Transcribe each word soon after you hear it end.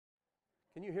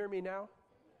Can you hear me now?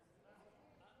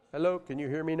 Hello, can you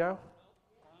hear me now?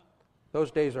 Those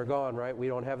days are gone, right? We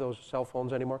don't have those cell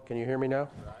phones anymore. Can you hear me now?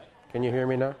 Can you hear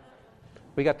me now?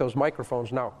 We got those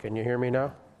microphones now. Can you hear me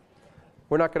now?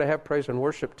 We're not going to have praise and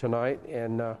worship tonight,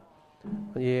 and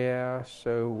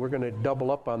so we're going to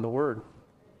double up on the Word.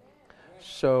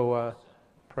 So,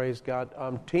 praise God.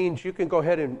 Teens, you can go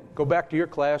ahead and go back to your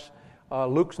class.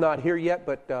 Luke's not here yet,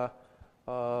 but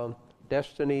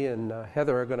Destiny and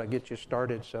Heather are going to get you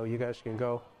started, so you guys can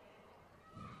go.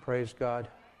 Praise God.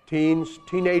 Teens,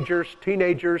 teenagers.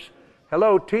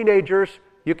 Hello, teenagers.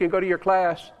 You can go to your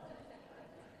class.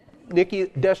 Nikki,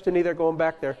 Destiny, they're going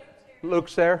back there.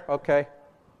 Luke's there? Okay.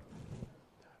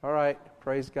 All right.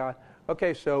 Praise God.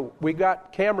 Okay, so we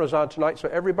got cameras on tonight, so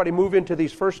everybody move into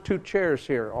these first two chairs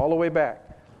here, all the way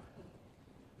back.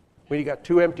 We got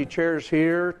two empty chairs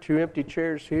here, two empty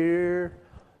chairs here.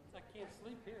 I can't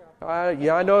sleep here.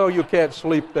 Yeah, I know you can't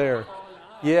sleep there.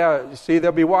 Yeah, see,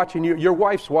 they'll be watching you. Your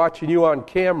wife's watching you on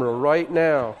camera right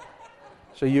now,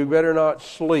 so you better not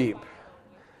sleep.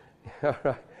 All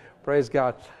right. Praise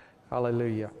God.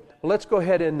 Hallelujah. Well, let's go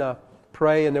ahead and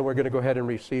pray, and then we're going to go ahead and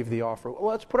receive the offering.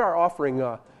 Well, let's put our offering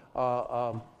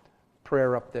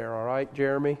prayer up there, all right,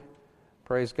 Jeremy?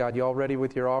 Praise God. You all ready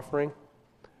with your offering?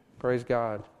 Praise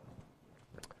God.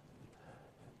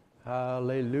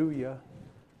 Hallelujah.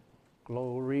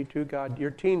 Glory to God.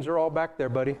 Your teens are all back there,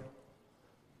 buddy.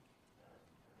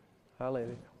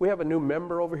 Hallelujah. We have a new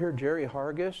member over here, Jerry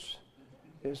Hargis.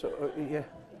 Yeah.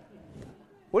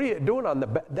 What are you doing on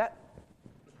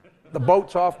the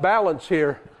boat's off balance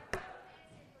here.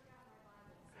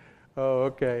 Oh,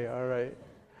 okay. All right.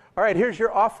 All right, here's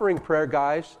your offering prayer,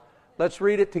 guys. Let's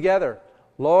read it together.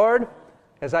 Lord,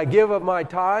 as I give of my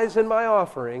tithes and my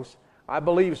offerings, I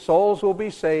believe souls will be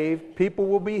saved, people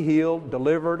will be healed,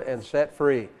 delivered, and set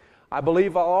free. I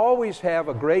believe I'll always have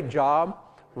a great job,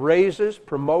 raises,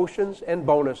 promotions, and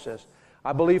bonuses.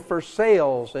 I believe for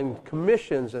sales and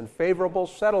commissions and favorable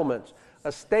settlements,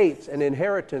 estates and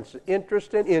inheritance,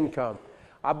 interest and income.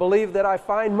 I believe that I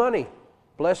find money.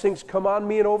 Blessings come on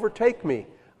me and overtake me.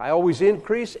 I always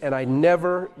increase and I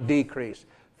never decrease.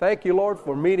 Thank you, Lord,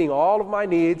 for meeting all of my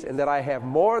needs and that I have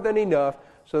more than enough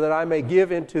so that I may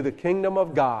give into the kingdom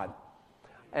of God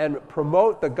and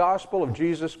promote the gospel of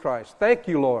Jesus Christ. Thank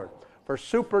you, Lord, for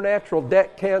supernatural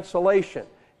debt cancellation.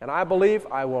 And I believe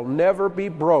I will never be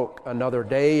broke another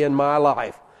day in my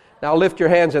life. Now lift your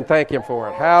hands and thank Him for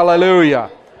it.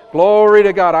 Hallelujah. Glory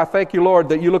to God. I thank you, Lord,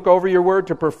 that you look over your word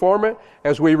to perform it.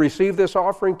 As we receive this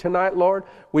offering tonight, Lord,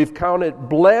 we've counted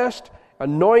blessed,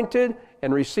 anointed,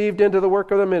 and received into the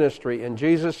work of the ministry. In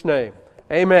Jesus' name,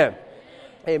 amen.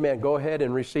 Amen. Go ahead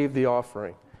and receive the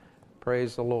offering.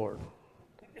 Praise the Lord.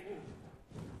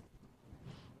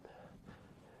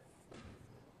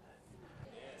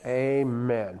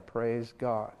 Amen. Praise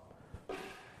God.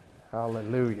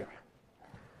 Hallelujah.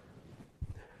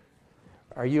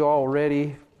 Are you all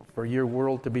ready for your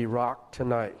world to be rocked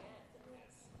tonight?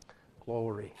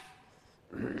 Glory.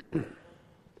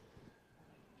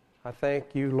 I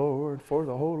thank you, Lord, for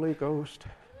the Holy Ghost.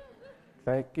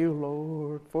 Thank you,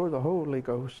 Lord, for the Holy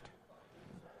Ghost.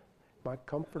 My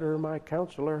comforter, my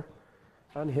counselor,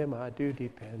 on Him I do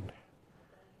depend.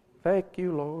 Thank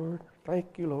you, Lord,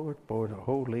 for the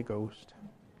Holy Ghost.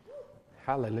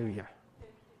 Hallelujah.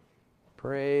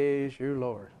 Praise you,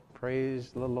 Lord.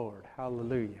 Praise the Lord.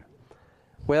 Hallelujah.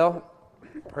 Well,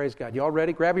 praise God. You all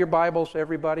ready? Grab your Bibles,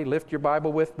 everybody. Lift your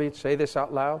Bible with me. Say this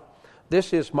out loud.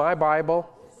 This is my Bible.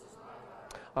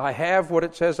 I have what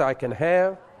it says I can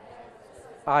have.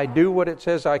 I do what it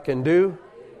says I can do.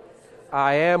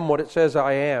 I am what it says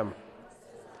I am.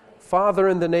 Father,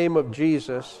 in the name of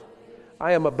Jesus,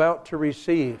 I am about to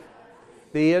receive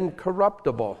the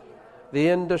incorruptible, the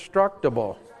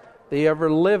indestructible, the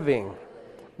ever-living,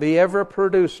 the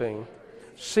ever-producing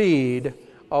seed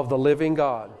of the living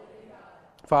God.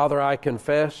 Father, I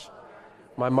confess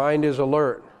my mind is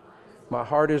alert. My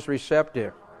heart is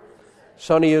receptive.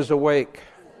 Sonny is awake.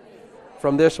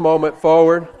 From this moment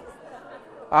forward,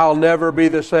 I'll never be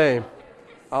the same.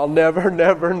 I'll never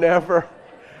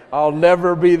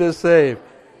be the same.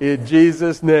 In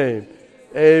Jesus' name,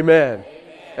 amen.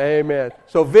 Amen.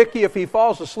 So, Vicky, if he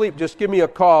falls asleep, just give me a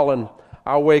call and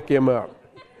I'll wake him up.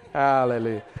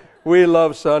 Hallelujah. We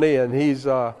love Sonny, and he's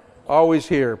always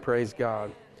here. Praise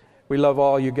God. We love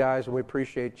all you guys, and we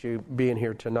appreciate you being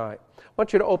here tonight. I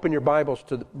want you to open your Bibles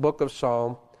to the book of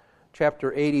Psalm,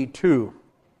 chapter 82.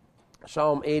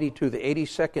 Psalm 82, the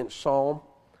 82nd Psalm.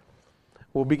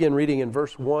 We'll begin reading in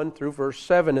verse 1 through verse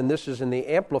 7, and this is in the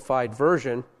Amplified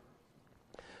Version.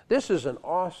 This is an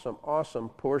awesome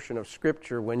portion of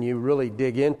Scripture when you really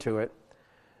dig into it.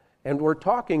 And we're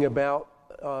talking about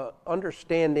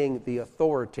understanding the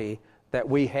authority that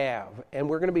we have. And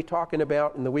we're going to be talking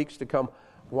about in the weeks to come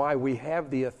why we have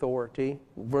the authority.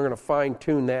 We're going to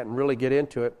fine-tune that and really get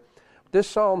into it. This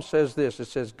psalm says this. It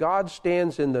says, God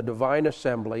stands in the divine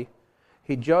assembly.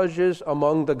 He judges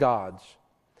among the gods.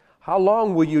 How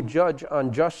long will you judge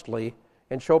unjustly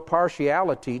and show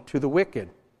partiality to the wicked?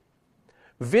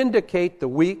 Vindicate the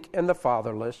weak and the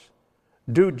fatherless.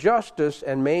 Do justice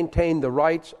and maintain the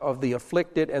rights of the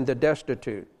afflicted and the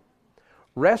destitute.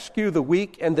 Rescue the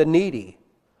weak and the needy.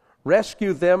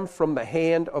 Rescue them from the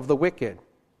hand of the wicked.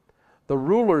 The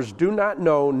rulers do not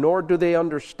know, nor do they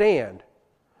understand.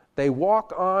 They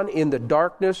walk on in the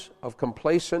darkness of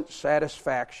complacent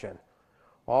satisfaction.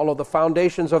 All of the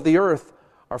foundations of the earth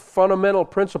are fundamental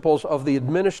principles of the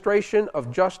administration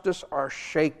of justice are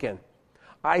shaken.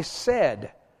 I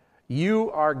said,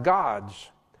 you are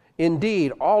gods.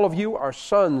 Indeed, all of you are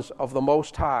sons of the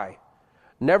Most High.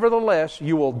 Nevertheless,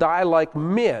 you will die like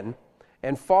men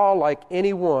and fall like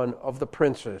any one of the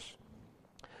princes.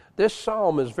 This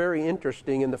psalm is very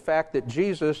interesting in the fact that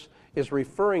Jesus is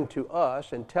referring to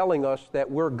us and telling us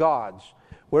that we're gods.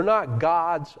 We're not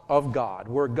gods of God.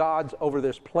 We're gods over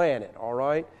this planet, all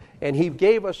right? And He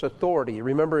gave us authority.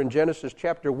 Remember in Genesis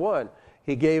chapter 1,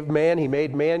 He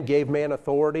made man, gave man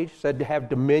authority, said to have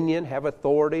dominion, have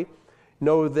authority.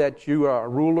 Know that you are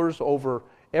rulers over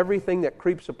everything that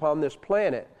creeps upon this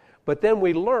planet. But then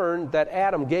we learned that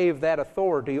Adam gave that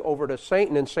authority over to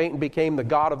Satan, and Satan became the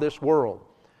god of this world.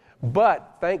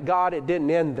 But thank God it didn't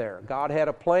end there. God had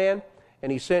a plan,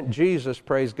 and He sent Jesus,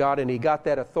 praise God, and He got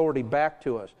that authority back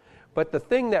to us. But the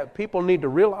thing that people need to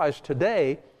realize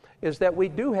today is that we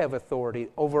do have authority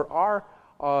over our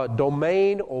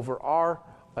domain, over our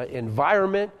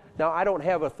environment. Now, I don't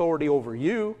have authority over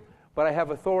you, but I have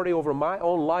authority over my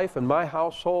own life and my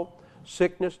household,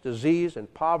 sickness, disease,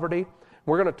 and poverty.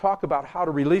 We're going to talk about how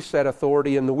to release that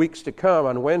authority in the weeks to come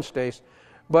on Wednesdays.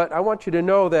 But I want you to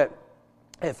know that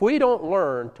if we don't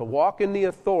learn to walk in the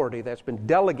authority that's been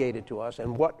delegated to us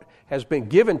and what has been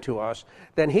given to us,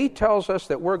 then He tells us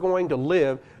that we're going to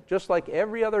live just like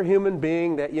every other human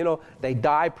being, that, they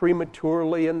die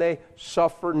prematurely and they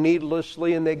suffer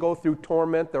needlessly and they go through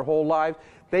torment their whole lives.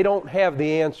 They don't have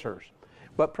the answers.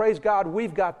 But praise God,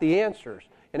 we've got the answers.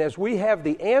 And as we have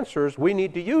the answers, we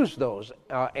need to use those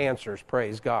answers,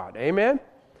 praise God. Amen?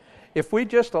 If we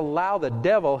just allow the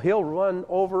devil, he'll run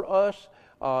over us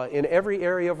in every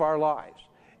area of our lives.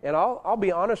 And I'll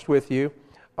be honest with you,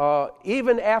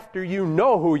 even after you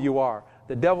know who you are,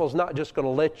 the devil's not just going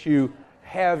to let you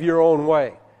have your own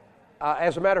way.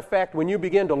 As a matter of fact, when you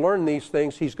begin to learn these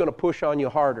things, he's going to push on you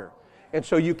harder. And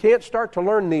so you can't start to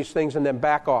learn these things and then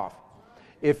back off.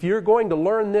 If you're going to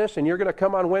learn this and you're going to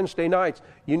come on Wednesday nights,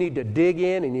 you need to dig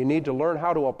in and you need to learn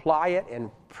how to apply it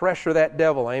and pressure that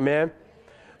devil, amen?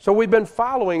 So we've been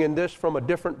following in this from a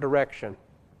different direction.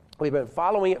 We've been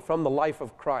following it from the life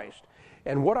of Christ.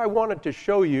 And what I wanted to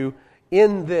show you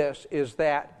in this is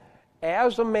that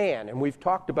as a man, and we've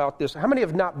talked about this, how many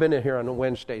have not been in here on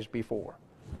Wednesdays before?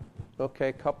 Okay,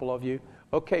 a couple of you.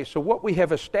 Okay, so what we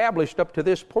have established up to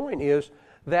this point is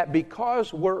that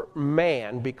because we're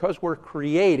man, because we're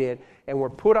created and we're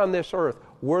put on this earth,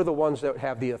 we're the ones that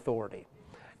have the authority.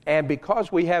 And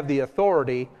because we have the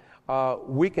authority,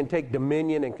 we can take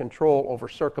dominion and control over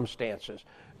circumstances.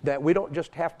 That we don't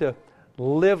just have to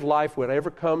live life,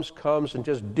 whatever comes, and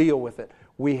just deal with it.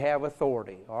 We have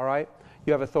authority, all right?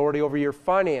 You have authority over your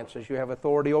finances. You have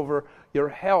authority over your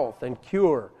health and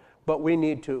cure. But we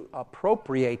need to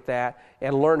appropriate that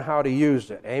and learn how to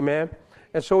use it, amen?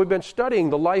 And so we've been studying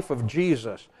the life of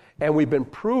Jesus, and we've been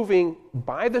proving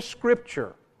by the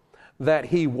Scripture that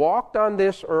He walked on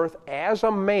this earth as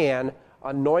a man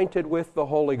anointed with the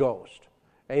Holy Ghost.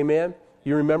 Amen?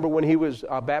 You remember when He was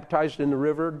baptized in the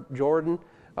river Jordan,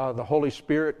 the Holy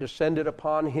Spirit descended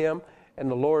upon Him, and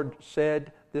the Lord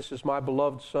said, "This is my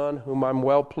beloved Son, whom I'm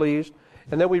well pleased."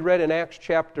 And then we read in Acts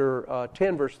chapter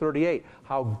 10, verse 38,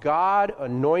 how God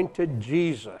anointed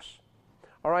Jesus.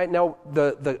 All right, now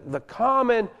the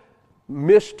common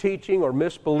misteaching or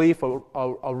misbelief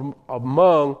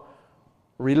among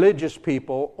religious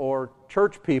people or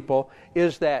church people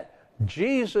is that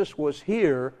Jesus was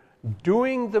here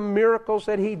doing the miracles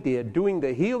that He did, doing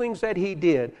the healings that He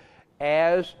did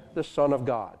as the Son of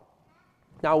God.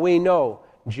 Now we know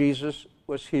Jesus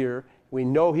was here. We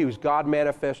know He was God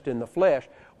manifest in the flesh.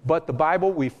 But the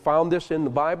Bible, we found this in the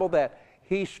Bible, that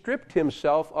He stripped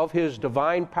Himself of His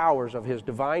divine powers, of His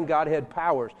divine Godhead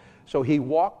powers. So He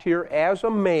walked here as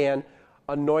a man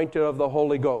anointed of the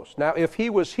Holy Ghost. Now, if He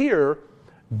was here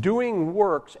doing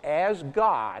works as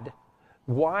God,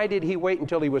 Why did he wait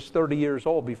until he was 30 years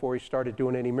old before he started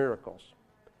doing any miracles?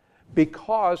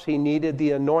 Because he needed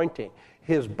the anointing.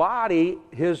 His body,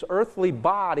 his earthly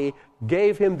body,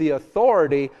 gave him the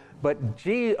authority, but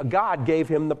God gave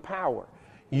him the power.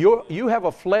 You have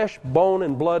a flesh, bone,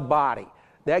 and blood body.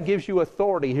 That gives you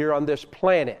authority here on this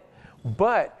planet.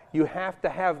 But you have to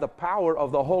have the power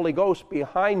of the Holy Ghost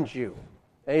behind you.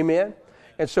 Amen?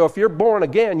 And so if you're born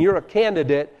again, you're a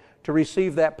candidate to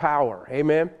receive that power.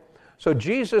 Amen? So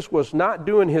Jesus was not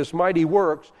doing his mighty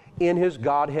works in his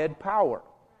Godhead power.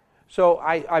 So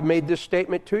I made this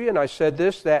statement to you, and I said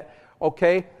this, that,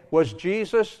 okay, was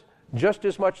Jesus just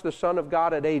as much the Son of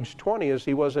God at age 20 as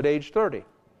he was at age 30?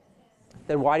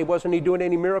 Then why wasn't he doing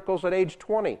any miracles at age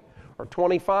 20 or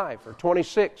 25 or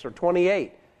 26 or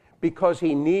 28? Because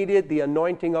he needed the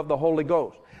anointing of the Holy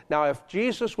Ghost. Now, if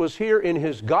Jesus was here in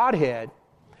his Godhead,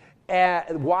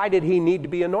 why did he need to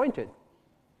be anointed?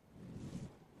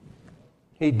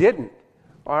 He didn't.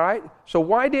 All right? So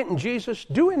why didn't Jesus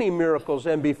do any miracles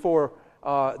then before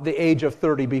the age of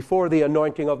 30, before the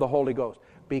anointing of the Holy Ghost?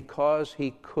 Because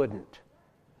he couldn't.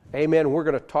 Amen. We're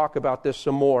going to talk about this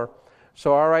some more.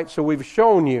 So, all right, so we've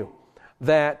shown you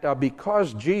that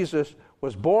because Jesus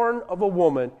was born of a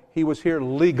woman, he was here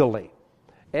legally.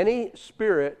 Any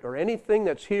spirit or anything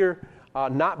that's here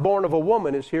not born of a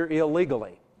woman is here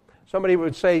illegally. Somebody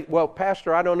would say, well,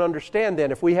 Pastor, I don't understand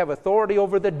then. If we have authority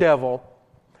over the devil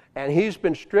and he's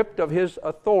been stripped of his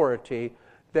authority,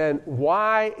 then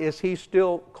why is he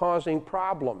still causing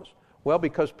problems? Well,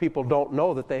 because people don't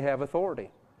know that they have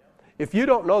authority. If you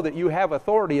don't know that you have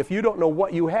authority, if you don't know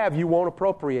what you have, you won't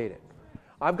appropriate it.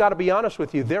 I've got to be honest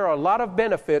with you. There are a lot of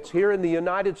benefits here in the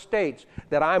United States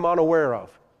that I'm unaware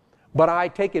of. But I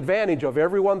take advantage of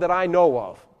everyone that I know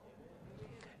of.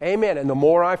 Amen. And the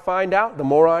more I find out, the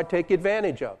more I take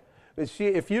advantage of. But see,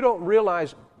 if you don't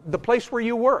realize the place where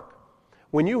you work,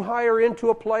 when you hire into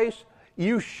a place,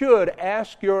 you should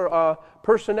ask your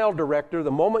personnel director, the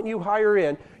moment you hire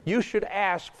in, you should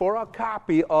ask for a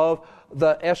copy of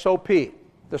the SOP,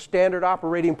 the standard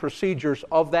operating procedures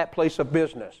of that place of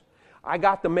business. I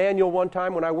got the manual one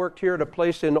time when I worked here at a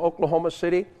place in Oklahoma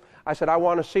City. I said, I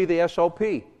want to see the SOP.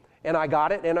 And I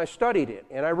got it, and I studied it,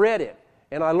 and I read it,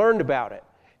 and I learned about it.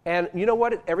 And you know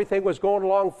what? Everything was going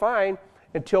along fine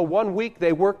until one week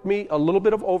they worked me a little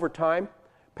bit of overtime,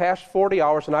 past 40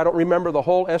 hours, and I don't remember the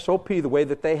whole SOP, the way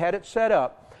that they had it set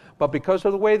up. But because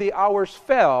of the way the hours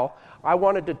fell, I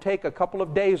wanted to take a couple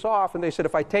of days off, and they said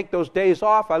if I take those days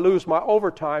off, I lose my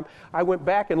overtime. I went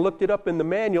back and looked it up in the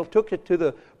manual, took it to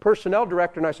the personnel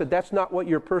director, and I said, that's not what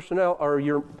your personnel or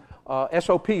your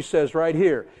SOP says right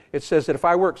here. It says that if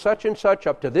I work such and such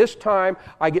up to this time,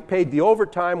 I get paid the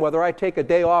overtime, whether I take a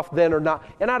day off then or not.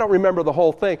 And I don't remember the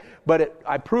whole thing, but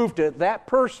I proved to that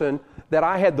person that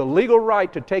I had the legal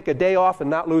right to take a day off and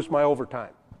not lose my overtime.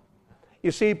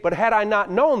 You see, but had I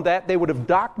not known that, they would have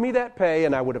docked me that pay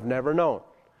and I would have never known.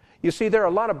 You see, there are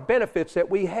a lot of benefits that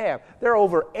we have. There are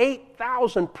over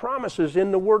 8,000 promises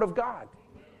in the Word of God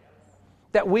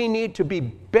that we need to be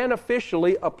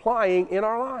beneficially applying in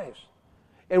our lives.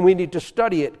 And we need to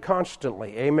study it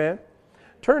constantly. Amen?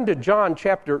 Turn to John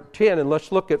chapter 10 and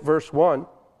let's look at verse 1.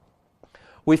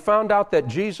 We found out that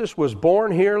Jesus was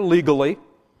born here legally.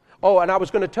 Oh, and I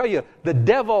was going to tell you, the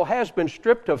devil has been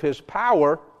stripped of his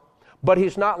power, but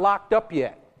he's not locked up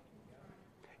yet.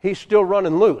 He's still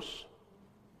running loose.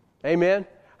 Amen?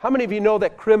 How many of you know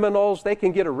that criminals, they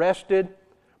can get arrested,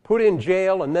 put in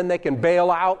jail, and then they can bail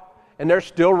out? And they're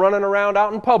still running around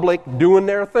out in public doing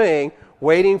their thing,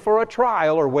 waiting for a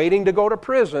trial or waiting to go to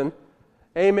prison.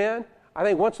 Amen? I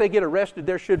think once they get arrested,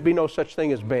 there should be no such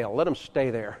thing as bail. Let them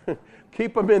stay there.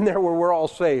 Keep them in there where we're all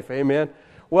safe. Amen?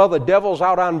 Well, the devil's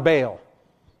out on bail,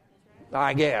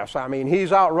 I guess. I mean,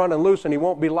 he's out running loose and he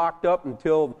won't be locked up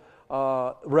until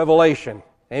Revelation.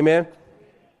 Amen?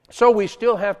 So we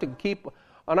still have to keep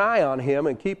an eye on him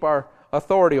and keep our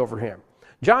authority over him.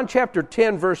 John chapter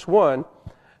 10, verse 1.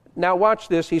 Now watch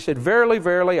this. He said, Verily,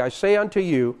 verily, I say unto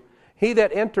you, he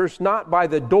that enters not by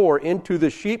the door into the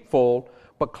sheepfold,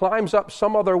 but climbs up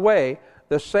some other way,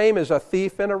 the same is a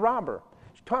thief and a robber.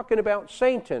 He's talking about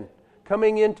Satan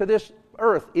coming into this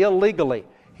earth illegally.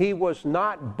 He was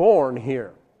not born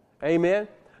here. Amen?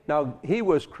 Now, he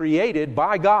was created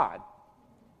by God.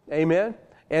 Amen?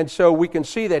 And so we can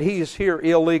see that he is here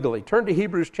illegally. Turn to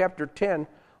Hebrews chapter 10.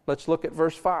 Let's look at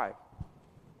verse 5.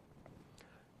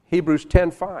 Hebrews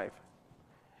 10:5.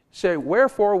 Say,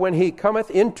 wherefore when he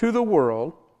cometh into the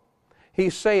world, he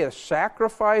saith,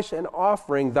 sacrifice and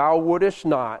offering thou wouldest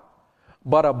not,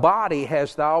 but a body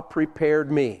hast thou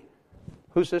prepared me.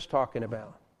 Who's this talking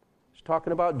about? It's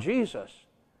talking about Jesus.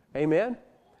 Amen?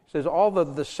 says all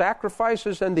the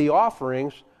sacrifices and the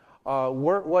offerings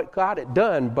weren't what God had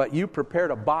done, but you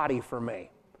prepared a body for me.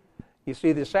 You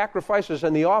see, the sacrifices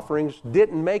and the offerings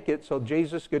didn't make it so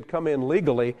Jesus could come in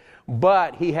legally,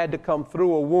 but he had to come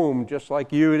through a womb just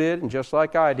like you did and just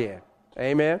like I did.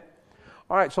 Amen?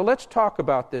 All right, so let's talk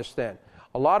about this then.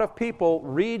 A lot of people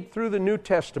read through the New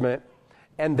Testament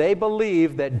and they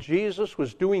believe that Jesus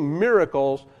was doing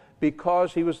miracles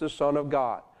because he was the Son of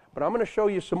God. But I'm going to show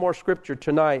you some more scripture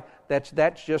tonight that's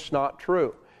just not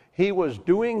true. He was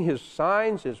doing his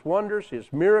signs, his wonders,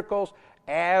 his miracles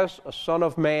as a Son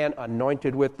of Man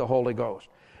anointed with the Holy Ghost.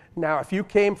 Now, if you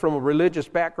came from a religious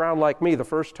background like me, the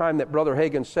first time that Brother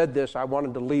Hagin said this, I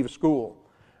wanted to leave school.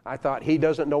 I thought, he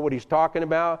doesn't know what he's talking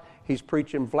about. He's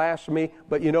preaching blasphemy.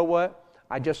 But you know what?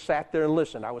 I just sat there and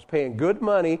listened. I was paying good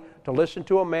money to listen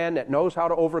to a man that knows how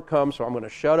to overcome, so I'm going to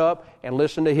shut up and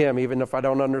listen to him, even if I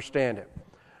don't understand it.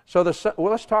 So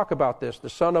let's talk about this, the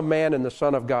Son of Man and the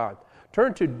Son of God.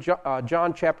 Turn to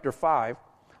John chapter 5.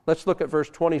 Let's look at verse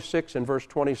 26 and verse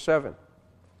 27.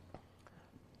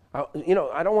 I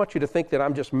don't want you to think that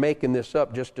I'm just making this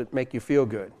up just to make you feel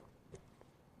good.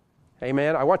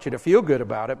 Amen? I want you to feel good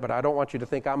about it, but I don't want you to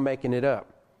think I'm making it up.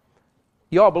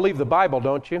 You all believe the Bible,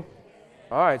 don't you?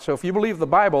 All right, so if you believe the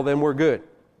Bible, then we're good.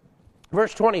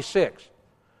 Verse 26.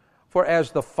 For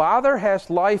as the Father has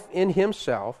life in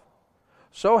himself,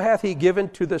 so hath he given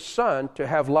to the Son to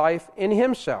have life in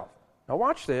himself. Now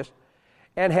watch this.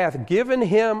 And hath given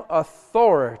him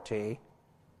authority.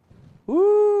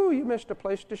 Ooh, you missed a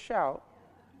place to shout.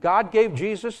 God gave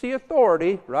Jesus the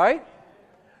authority, right?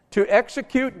 To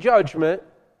execute judgment,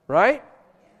 right?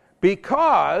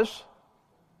 Because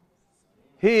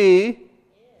he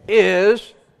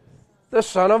is the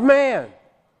Son of Man.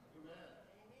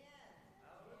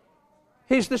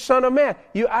 He's the Son of Man.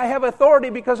 I have authority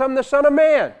because I'm the Son of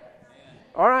Man.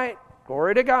 All right,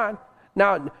 glory to God.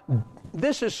 Now,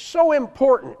 this is so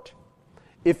important.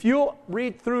 If you'll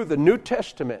read through the New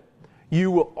Testament,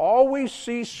 you will always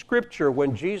see Scripture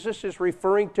when Jesus is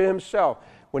referring to himself.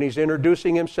 When he's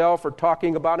introducing himself or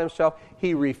talking about himself,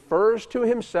 he refers to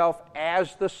himself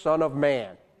as the Son of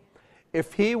Man.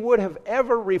 If he would have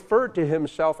ever referred to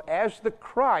himself as the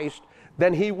Christ,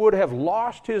 then he would have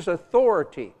lost his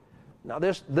authority. Now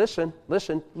listen.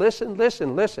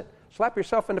 Slap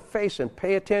yourself in the face and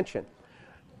pay attention.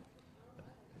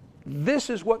 This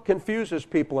is what confuses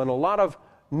people, and a lot of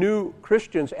new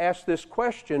Christians ask this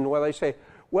question where they say,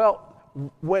 well,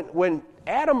 when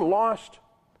Adam lost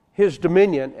his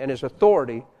dominion and his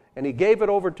authority, and he gave it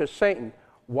over to Satan,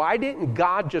 why didn't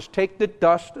God just take the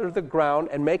dust of the ground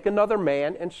and make another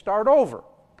man and start over?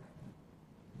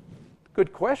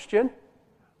 Good question.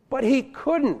 But he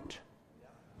couldn't.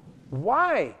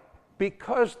 Why?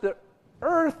 Because the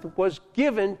earth was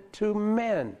given to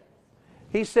men.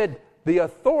 He said the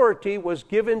authority was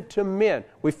given to men.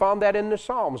 We found that in the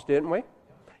Psalms, didn't we?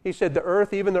 He said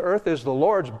even the earth is the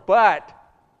Lord's, but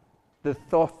the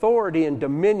authority and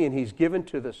dominion he's given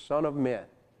to the Son of Men.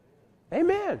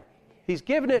 Amen. He's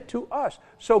given it to us.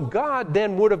 So God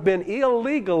then would have been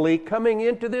illegally coming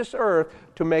into this earth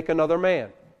to make another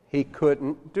man. He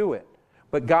couldn't do it.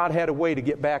 But God had a way to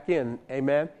get back in.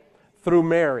 Amen. Through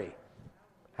Mary.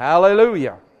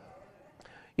 Hallelujah.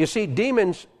 You see,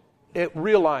 demons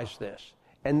realized this.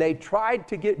 And they tried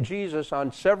to get Jesus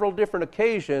on several different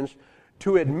occasions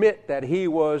to admit that he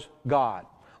was God.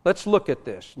 Let's look at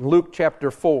this. Luke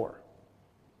chapter 4.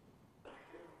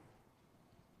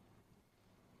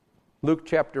 Luke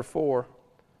chapter 4.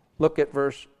 Look at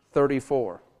verse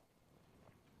 34.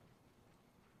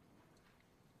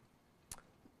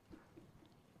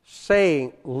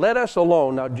 Saying, let us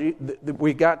alone. Now,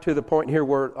 we got to the point here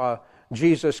where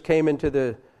Jesus came into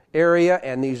the area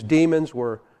and these demons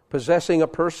were possessing a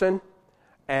person,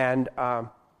 and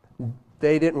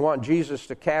they didn't want Jesus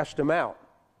to cast him out.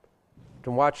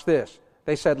 And watch this.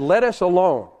 They said, let us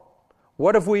alone.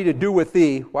 What have we to do with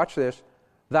thee? Watch this.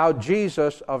 Thou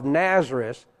Jesus of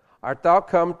Nazareth, art thou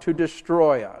come to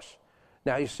destroy us?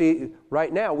 Now you see,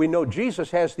 right now we know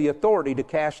Jesus has the authority to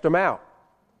cast them out.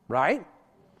 Right?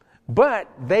 But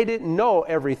they didn't know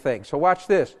everything. So watch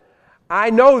this. I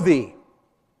know thee,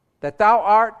 that thou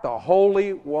art the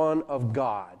Holy One of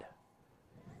God.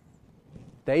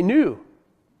 They knew,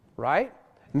 right?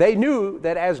 They knew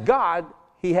that as God,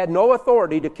 he had no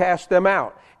authority to cast them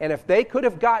out. And if they could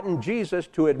have gotten Jesus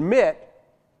to admit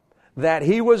that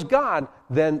he was God,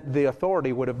 then the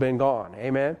authority would have been gone.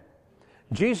 Amen?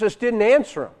 Jesus didn't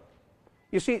answer them.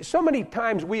 You see, so many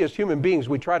times we as human beings,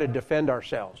 we try to defend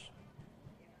ourselves.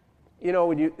 You know,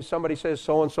 when somebody says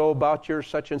so-and-so about your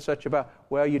such and such about,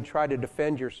 well, you try to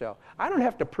defend yourself. I don't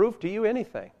have to prove to you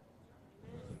anything.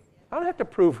 I don't have to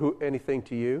prove anything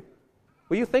to you.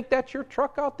 Well, you think that's your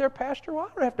truck out there, Pastor? Well,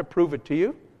 I don't have to prove it to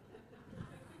you.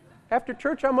 After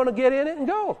church, I'm going to get in it and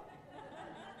go.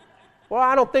 Well,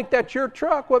 I don't think that's your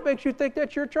truck. What makes you think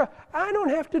that's your truck? I don't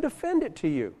have to defend it to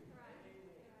you.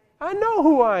 I know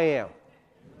who I am.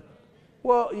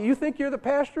 Well, you think you're the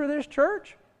pastor of this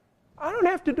church? I don't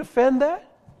have to defend that.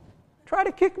 Try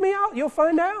to kick me out. You'll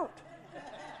find out.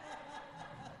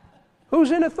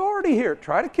 Who's in authority here?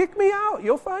 Try to kick me out.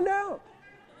 You'll find out.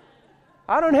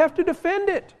 I don't have to defend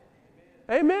it.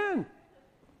 Amen.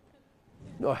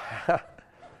 I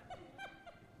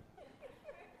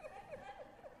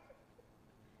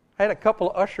had a couple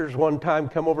of ushers one time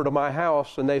come over to my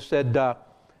house, and they said,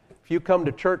 if you come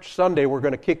to church Sunday, we're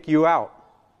going to kick you out.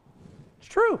 It's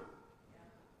true.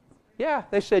 Yeah,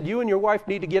 they said, you and your wife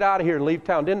need to get out of here and leave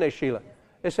town, didn't they, Sheila?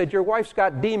 They said, your wife's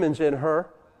got demons in her,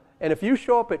 and if you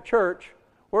show up at church,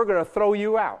 we're going to throw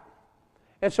you out.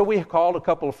 And so we called a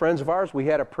couple of friends of ours. We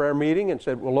had a prayer meeting and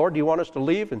said, well, Lord, do you want us to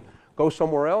leave and go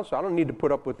somewhere else? I don't need to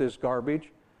put up with this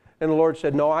garbage. And the Lord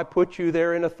said, no, I put you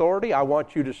there in authority. I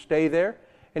want you to stay there.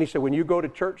 And he said, when you go to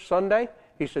church Sunday,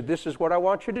 he said, this is what I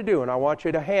want you to do, and I want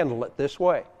you to handle it this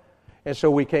way. And so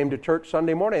we came to church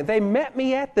Sunday morning, and they met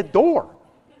me at the door.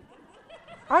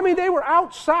 I mean, they were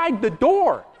outside the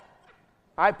door.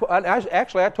 I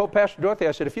told Pastor Dorothy,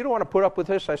 I said, if you don't want to put up with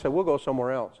this, I said, we'll go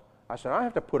somewhere else. I said, I don't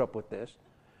have to put up with this.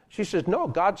 She says, no,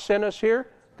 God sent us here,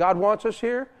 God wants us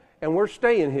here, and we're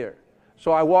staying here.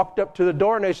 So I walked up to the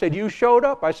door, and they said, you showed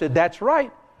up? I said, that's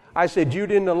right. I said, you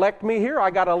didn't elect me here.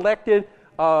 I got elected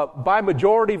by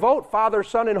majority vote, Father,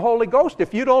 Son, and Holy Ghost.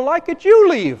 If you don't like it, you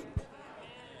leave.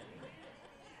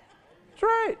 That's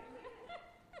right.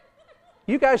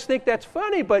 You guys think that's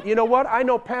funny, but you know what? I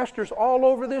know pastors all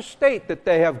over this state that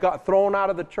they have got thrown out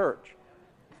of the church.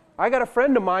 I got a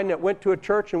friend of mine that went to a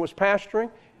church and was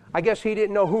pastoring. I guess he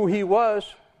didn't know who he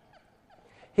was.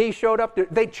 He showed up.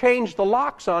 They changed the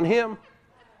locks on him.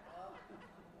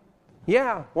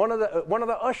 Yeah, one of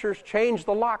the ushers changed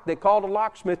the lock. They called a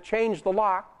locksmith, changed the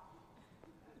lock.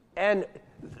 And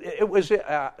it was,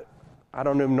 I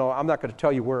don't even know, I'm not going to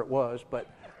tell you where it was, but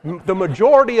the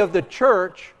majority of the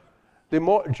church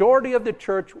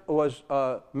was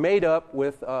made up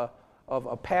of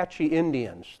Apache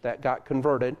Indians that got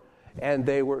converted, and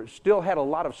they still had a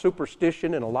lot of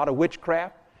superstition and a lot of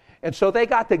witchcraft. And so they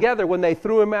got together when they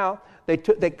threw him out. They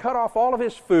cut off all of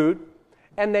his food,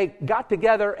 and they got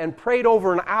together and prayed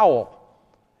over an owl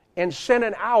and sent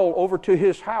an owl over to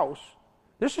his house.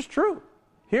 This is true,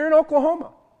 here in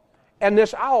Oklahoma. And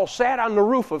this owl sat on the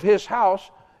roof of his house,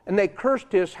 and they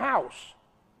cursed his house.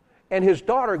 And his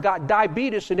daughter got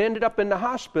diabetes and ended up in the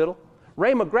hospital.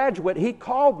 Rhema graduate, he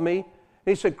called me, and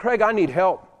he said, Craig, I need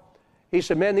help. He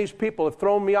said, man, these people have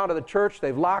thrown me out of the church.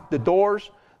 They've locked the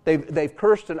doors. They've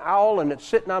cursed an owl, and it's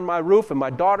sitting on my roof, and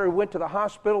my daughter went to the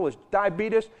hospital with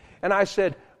diabetes. And I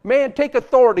said, man, take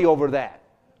authority over that.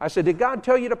 I said, did God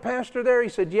tell you to pastor there? He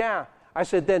said, yeah. I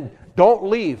said, then don't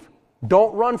leave.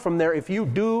 Don't run from there. If you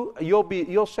do,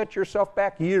 you'll set yourself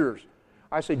back years.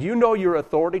 I said, you know your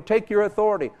authority. Take your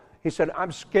authority. He said,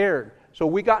 I'm scared. So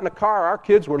we got in a car. Our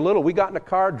kids were little. We got in a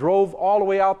car, drove all the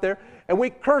way out there, and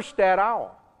we cursed that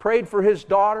owl. Prayed for his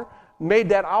daughter, made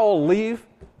that owl leave.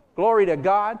 Glory to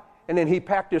God. And then he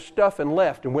packed his stuff and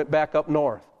left and went back up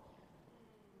north.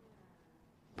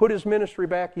 Put his ministry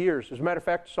back years. As a matter of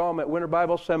fact, I saw him at Winter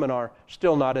Bible Seminar,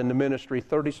 still not in the ministry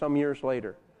 30-some years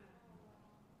later.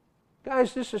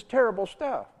 Guys, this is terrible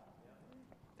stuff.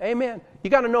 Amen. You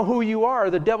got to know who you are, or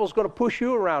the devil's going to push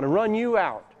you around and run you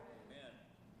out.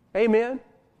 Amen.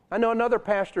 I know another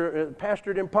pastor,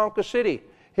 pastored in Ponca City.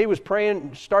 He was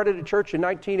praying, started a church in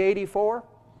 1984,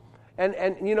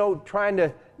 and trying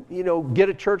to, get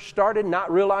a church started,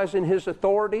 not realizing his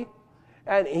authority.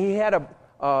 And he had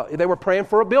they were praying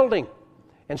for a building.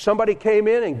 And somebody came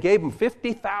in and gave him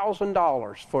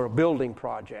 $50,000 for a building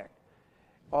project.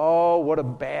 Oh, what a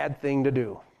bad thing to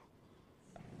do.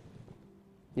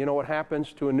 You know what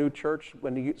happens to a new church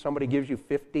when somebody gives you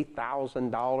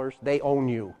 $50,000? They own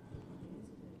you.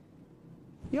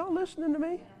 Y'all listening to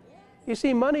me? You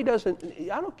see, money doesn't,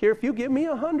 I don't care if you give me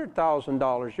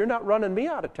 $100,000. You're not running me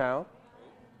out of town.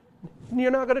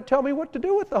 You're not going to tell me what to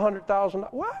do with the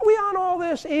 $100,000. Why are we on all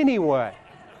this anyway?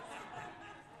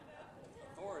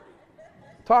 Authority.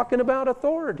 Talking about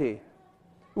authority.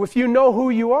 If you know who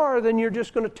you are, then you're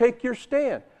just going to take your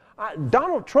stand.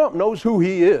 Donald Trump knows who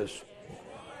he is.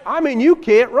 I mean, you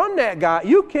can't run that guy.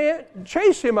 You can't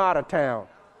chase him out of town.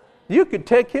 You could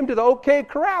take him to the OK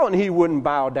Corral and he wouldn't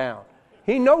bow down.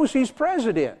 He knows he's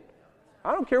president.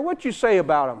 I don't care what you say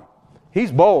about him.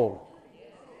 He's bold.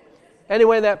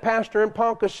 Anyway, that pastor in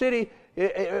Ponca City,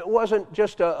 It wasn't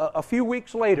just a few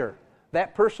weeks later.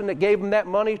 That person that gave him that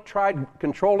money tried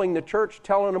controlling the church,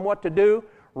 telling him what to do,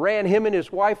 ran him and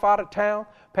his wife out of town.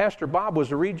 Pastor Bob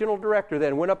was a regional director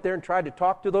then, went up there and tried to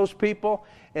talk to those people.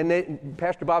 And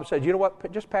Pastor Bob said, you know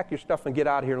what, just pack your stuff and get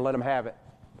out of here and let them have it.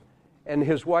 And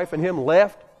his wife and him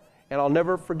left, and I'll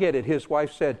never forget it. His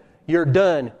wife said, you're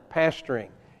done pastoring.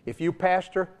 If you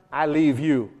pastor, I leave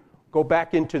you. Go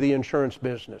back into the insurance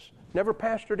business. Never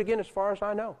pastored again as far as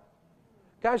I know.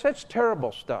 Guys, that's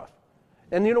terrible stuff.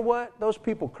 And you know what? Those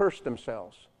people cursed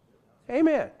themselves.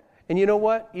 Amen. And you know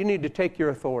what? You need to take your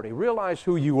authority. Realize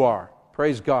who you are.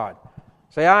 Praise God.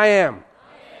 Say, I am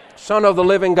Son of the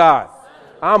living God.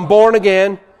 I'm born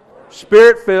again,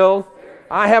 Spirit-filled.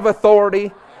 I have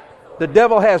authority. The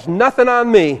devil has nothing on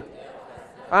me.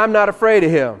 I'm not afraid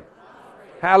of him.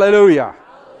 Hallelujah.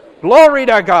 Glory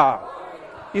to God.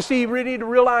 You see, you need to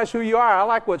realize who you are. I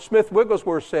like what Smith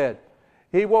Wigglesworth said.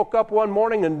 He woke up one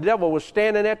morning and the devil was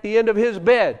standing at the end of his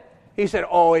bed. He said,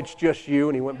 oh, it's just you,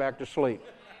 and he went back to sleep.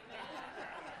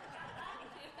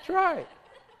 That's right.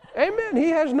 Amen. He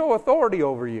has no authority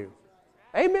over you.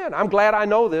 Amen. I'm glad I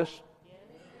know this.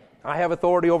 I have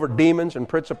authority over demons and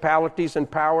principalities and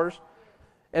powers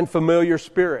and familiar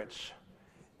spirits.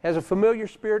 Has a familiar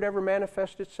spirit ever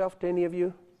manifested itself to any of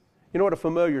you? You know what a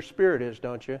familiar spirit is,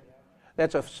 don't you?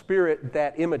 That's a spirit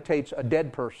that imitates a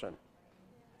dead person.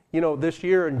 You know, this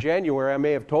year in January, I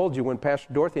may have told you when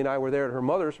Pastor Dorothy and I were there at her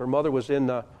mother's. Her mother was in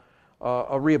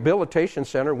a rehabilitation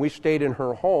center. We stayed in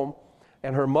her home,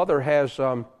 and her mother has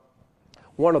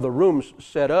one of the rooms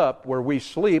set up where we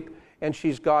sleep, and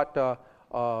she's got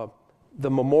the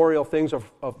memorial things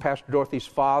of Pastor Dorothy's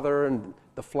father and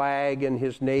the flag and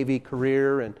his Navy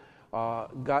career, and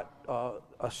got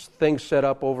a thing set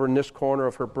up over in this corner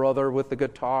of her brother with the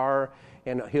guitar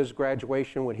and his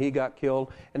graduation when he got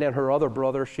killed. And then her other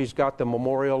brother, she's got the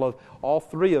memorial of all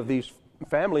three of these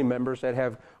family members that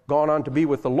have gone on to be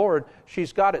with the Lord.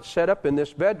 She's got it set up in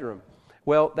this bedroom.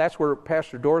 Well, that's where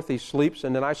Pastor Dorothy sleeps,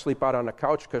 and then I sleep out on the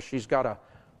couch because she's got a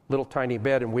little tiny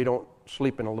bed, and we don't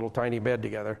sleep in a little tiny bed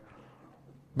together.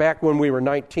 Back when we were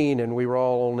 19 and we were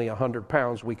all only 100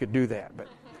 pounds, we could do that. But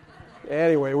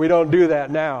anyway, we don't do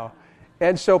that now.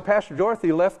 And so Pastor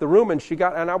Dorothy left the room,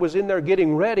 and I was in there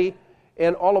getting ready,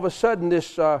 and all of a sudden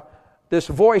this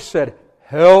voice said,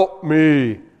 "Help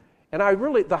me." And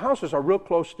the houses are real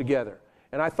close together.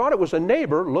 And I thought it was a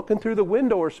neighbor looking through the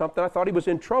window or something. I thought he was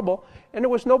in trouble, and there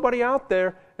was nobody out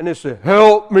there. And it said,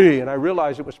 "Help me." And I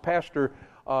realized it was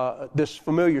this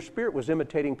familiar spirit was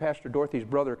imitating Pastor Dorothy's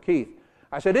brother Keith.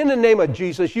 I said, "In the name of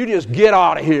Jesus, you just get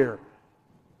out of here."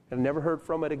 And never heard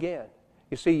from it again.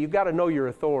 You see, you've got to know your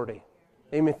authority.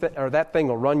 Amen. Or that thing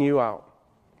will run you out.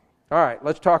 All right,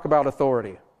 let's talk about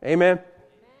authority. Amen.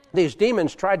 These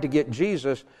demons tried to get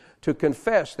Jesus to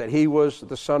confess that he was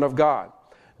the Son of God.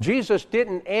 Jesus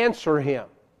didn't answer him.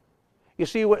 You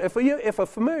see, if a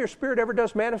familiar spirit ever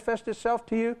does manifest itself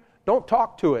to you, don't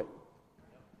talk to it.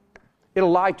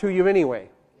 It'll lie to you anyway.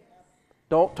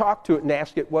 Don't talk to it and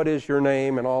ask it, what is your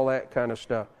name, and all that kind of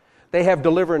stuff. They have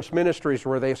deliverance ministries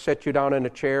where they set you down in a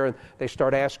chair and they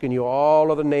start asking you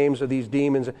all of the names of these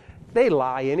demons. They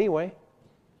lie anyway.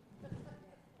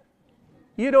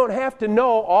 You don't have to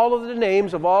know all of the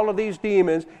names of all of these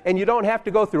demons, and you don't have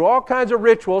to go through all kinds of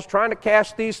rituals trying to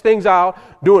cast these things out,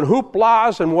 doing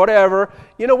hooplas and whatever.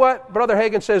 You know what? Brother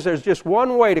Hagin says there's just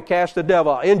one way to cast the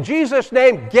devil. In Jesus'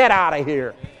 name, get out of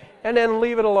here. And then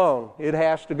leave it alone. It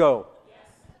has to go.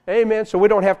 Amen. So we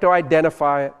don't have to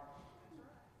identify it.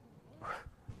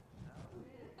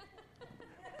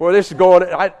 Boy, this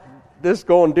is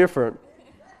going different.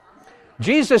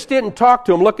 Jesus didn't talk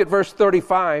to him. Look at verse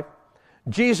 35.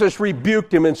 Jesus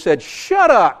rebuked him and said, "Shut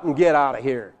up and get out of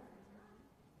here."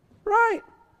 Right.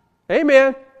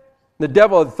 Amen. The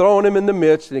devil had thrown him in the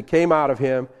midst, and it came out of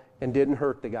him and didn't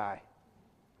hurt the guy.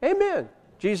 Amen.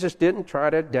 Jesus didn't try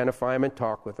to identify him and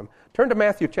talk with him. Turn to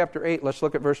Matthew chapter 8. Let's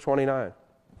look at verse 29.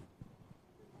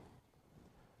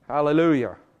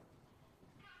 Hallelujah.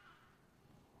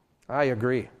 I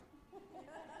agree.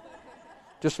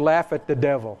 Just laugh at the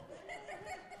devil.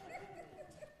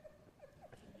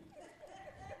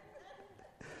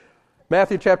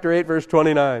 Matthew chapter 8, verse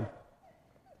 29.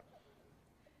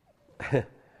 If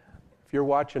you're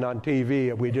watching on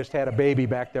TV, we just had a baby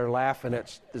back there laughing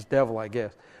at this devil, I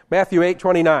guess. Matthew 8,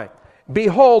 29.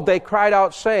 "Behold, they cried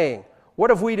out, saying, What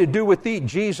have we to do with thee,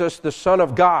 Jesus, the Son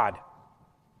of God?"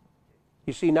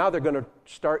 You see, now they're going to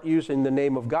start using the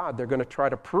name of God. They're going to try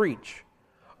to preach.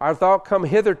 "Art thou come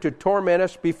hither to torment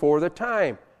us before the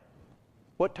time?"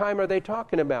 What time are they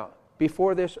talking about?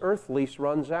 Before this earth lease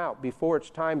runs out, before it's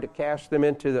time to cast them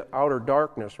into the outer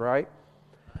darkness, right?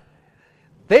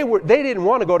 They didn't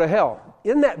want to go to hell.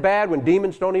 Isn't that bad when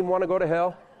demons don't even want to go to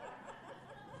hell?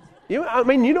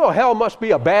 Hell must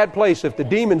be a bad place if the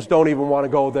demons don't even want to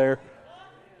go there.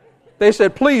 They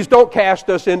said, please don't cast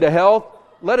us into hell.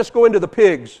 Let us go into the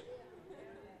pigs.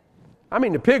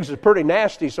 The pigs are pretty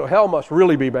nasty, so hell must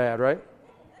really be bad, right?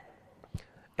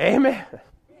 Amen.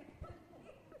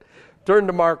 Turn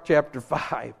to Mark chapter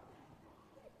 5,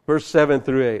 verse 7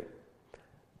 through 8.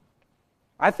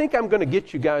 I think I'm going to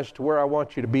get you guys to where I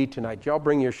want you to be tonight. Y'all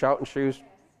bring your shouting shoes.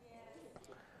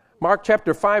 Mark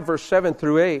chapter 5, verse 7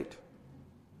 through 8.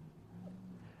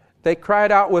 They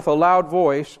cried out with a loud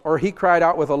voice, or he cried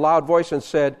out with a loud voice and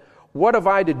said, what have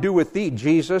I to do with thee,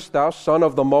 Jesus, thou Son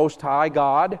of the Most High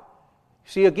God?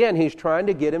 See, again, he's trying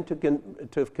to get him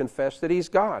to confess that he's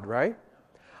God, right?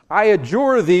 I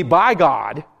adjure thee by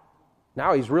God.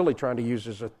 Now he's really trying to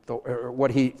use what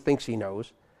he thinks he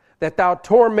knows. That thou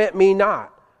torment me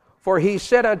not. For he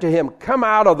said unto him, come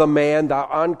out of the man, thou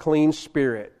unclean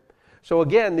spirit. So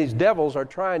again, these devils are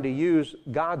trying to use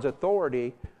God's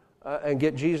authority and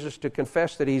get Jesus to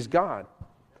confess that he's God.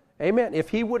 Amen. If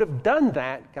he would have done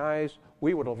that, guys,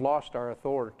 we would have lost our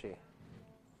authority.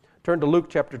 Turn to Luke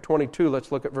chapter 22.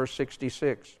 Let's look at verse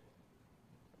 66.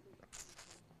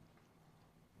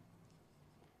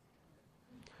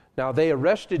 Now they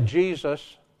arrested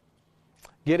Jesus,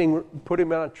 put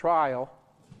him on a trial.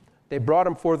 They brought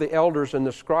him before the elders and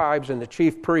the scribes and the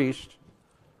chief priests.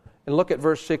 And look at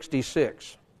verse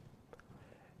 66.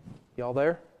 Y'all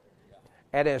there?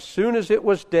 And as soon as it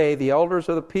was day, the elders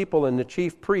of the people and the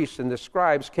chief priests and the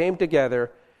scribes came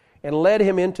together and led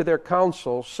him into their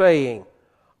council, saying,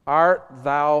 art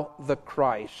thou the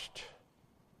Christ?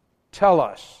 Tell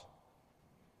us.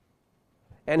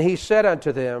 And he said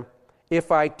unto them,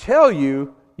 if I tell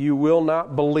you, you will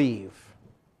not believe.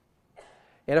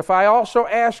 And if I also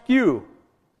ask you,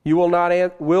 ye will not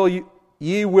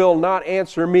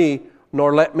answer me,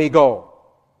 nor let me go.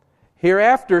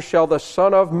 Hereafter shall the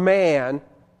Son of Man,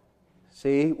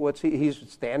 see, he's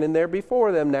standing there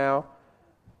before them now.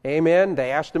 Amen.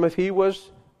 They asked him if he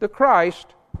was the Christ.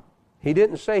 He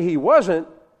didn't say he wasn't,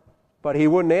 but he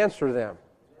wouldn't answer them.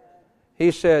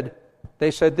 They said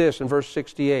this in verse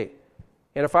 68.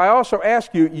 And if I also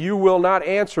ask you, you will not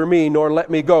answer me, nor let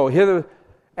me go.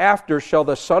 Hereafter shall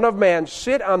the Son of Man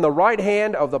sit on the right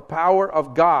hand of the power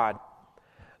of God.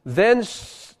 Then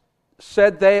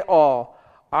said they all,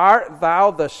 art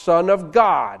thou the Son of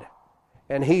God?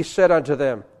 And he said unto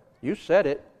them, you said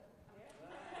it.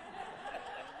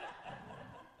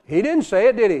 He didn't say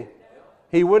it, did he?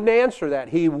 He wouldn't answer that.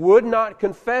 He would not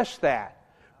confess that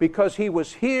because he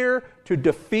was here to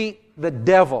defeat the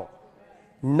devil.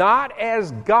 Not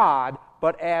as God,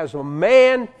 but as a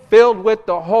man filled with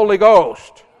the Holy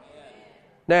Ghost.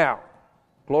 Now,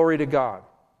 glory to God.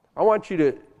 I want you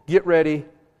to get ready.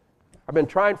 I've been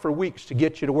trying for weeks to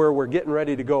get you to where we're getting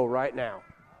ready to go right now.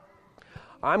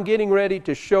 I'm getting ready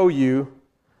to show you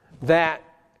that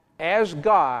as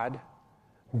God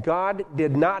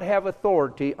did not have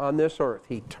authority on this earth.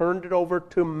 He turned it over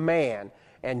to man.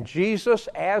 And Jesus,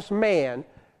 as man,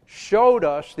 showed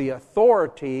us the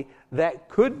authority that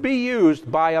could be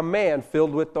used by a man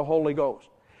filled with the Holy Ghost.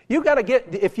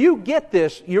 If you get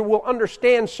this, you will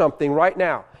understand something right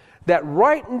now. That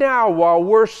right now, while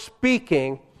we're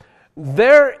speaking,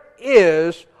 there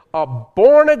is a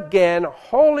born-again,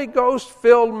 Holy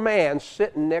Ghost-filled man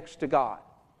sitting next to God.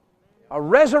 A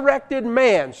resurrected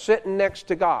man sitting next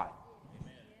to God.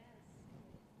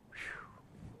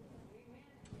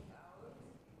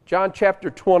 John chapter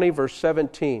 20, verse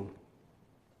 17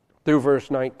 through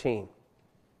verse 19.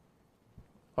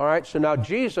 All right, so now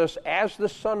Jesus, as the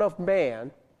Son of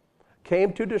Man,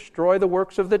 came to destroy the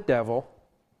works of the devil.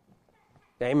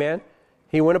 Amen.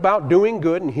 He went about doing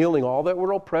good and healing all that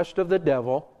were oppressed of the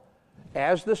devil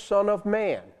as the Son of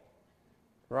Man.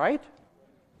 Right?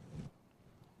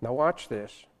 Now watch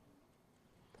this.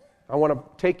 I want to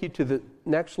take you to the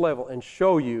next level and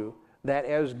show you that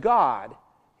as God,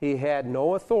 He had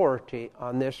no authority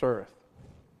on this earth.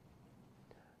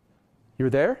 You're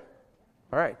there?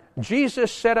 All right.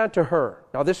 Jesus said unto her,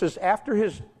 now this is after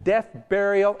His death,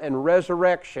 burial, and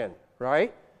resurrection,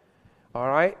 right? All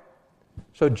right.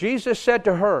 So Jesus said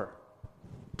to her,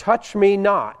 touch me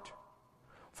not,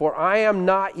 for I am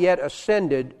not yet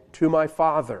ascended to my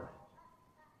Father.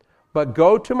 But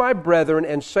go to my brethren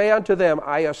and say unto them,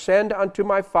 I ascend unto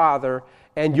my Father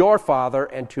and your Father,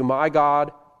 and to my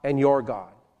God and your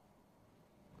God.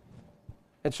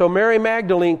 And so Mary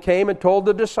Magdalene came and told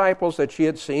the disciples that she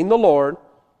had seen the Lord,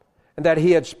 and that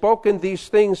He had spoken these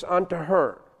things unto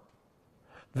her.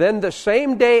 Then the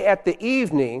same day at the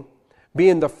evening,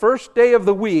 being the first day of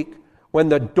the week, when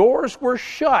the doors were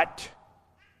shut,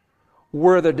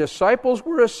 where the disciples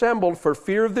were assembled for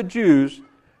fear of the Jews,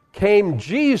 came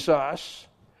Jesus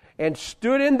and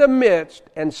stood in the midst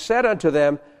and said unto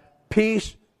them,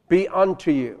 Peace be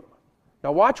unto you.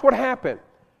 Now watch what happened.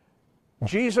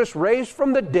 Jesus raised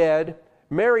from the dead.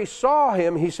 Mary saw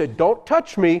him. He said, Don't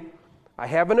touch me. I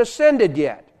haven't ascended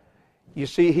yet. You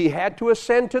see, he had to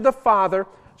ascend to the Father,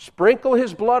 sprinkle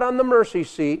his blood on the mercy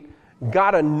seat.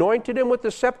 God anointed him with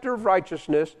the scepter of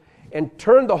righteousness and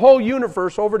turned the whole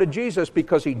universe over to Jesus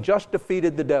because he just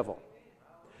defeated the devil.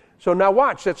 So now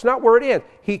watch, that's not where it ends.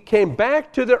 He came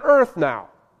back to the earth now.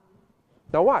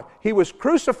 Now watch, he was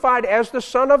crucified as the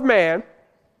Son of Man.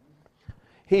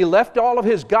 He left all of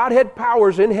his Godhead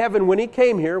powers in heaven when he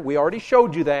came here. We already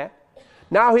showed you that.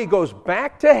 Now he goes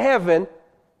back to heaven,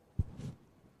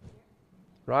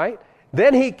 right?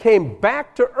 Then he came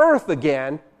back to earth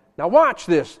again. Now watch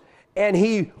this. And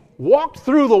he walked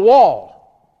through the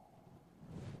wall.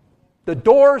 The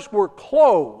doors were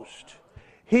closed.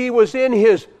 He was in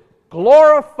his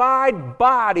glorified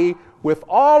body with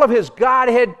all of his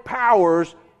Godhead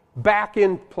powers back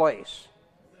in place.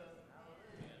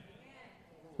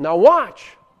 Now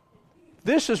watch.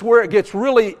 This is where it gets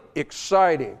really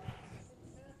exciting.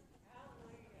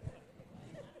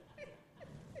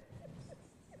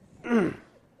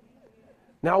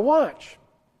 Now watch.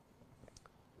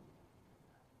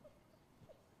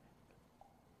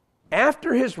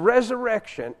 After his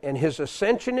resurrection and his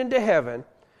ascension into heaven,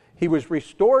 he was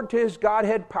restored to his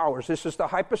Godhead powers. This is the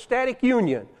hypostatic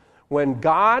union, when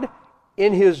God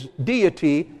in his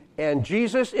deity and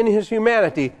Jesus in his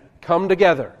humanity come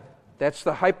together. That's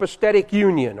the hypostatic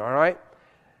union, all right?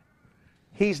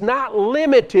 He's not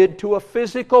limited to a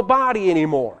physical body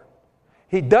anymore.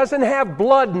 He doesn't have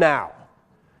blood now.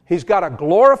 He's got a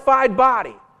glorified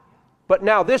body. But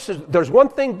now there's one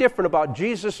thing different about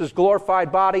Jesus'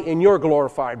 glorified body and your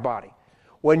glorified body.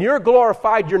 When you're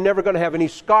glorified, you're never going to have any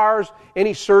scars,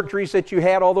 any surgeries that you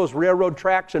had, all those railroad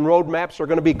tracks and road maps are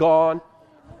going to be gone.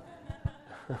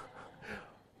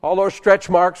 All those stretch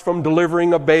marks from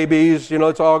delivering of babies,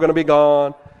 it's all going to be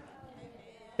gone.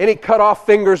 Any cut off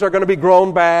fingers are going to be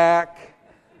grown back.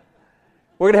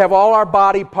 We're going to have all our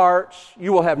body parts.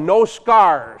 You will have no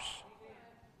scars.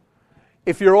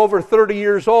 If you're over 30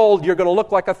 years old, you're going to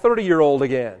look like a 30-year-old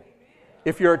again.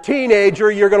 If you're a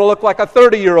teenager, you're going to look like a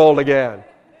 30-year-old again.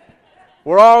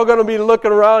 We're all going to be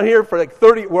looking around here for like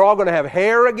 30. We're all going to have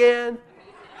hair again.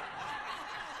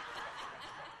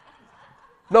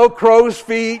 No crow's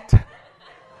feet.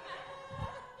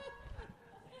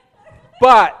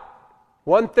 But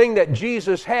one thing that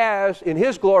Jesus has in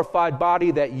his glorified body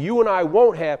that you and I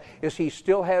won't have is he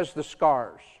still has the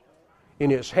scars in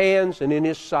his hands and in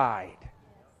his side.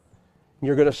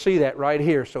 You're going to see that right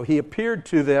here. So he appeared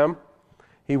to them.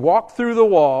 He walked through the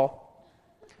wall.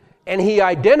 And he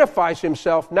identifies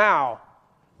himself now,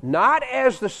 not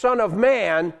as the Son of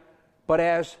Man, but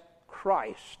as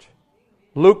Christ.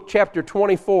 Luke chapter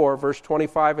 24, verse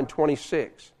 25 and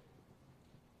 26.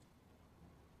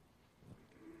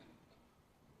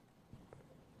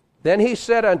 Then he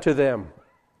said unto them,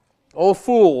 O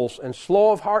fools, and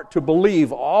slow of heart to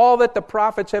believe all that the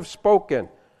prophets have spoken,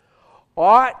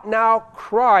 ought now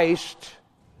Christ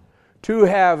to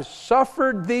have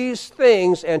suffered these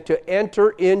things and to enter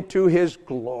into his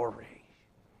glory.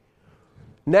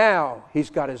 Now, he's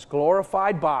got his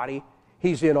glorified body.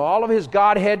 He's in all of his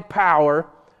Godhead power.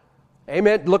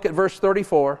 Amen. Look at verse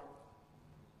 34.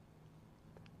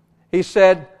 He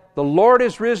said, The Lord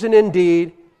is risen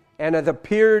indeed, and hath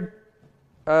appeared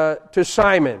to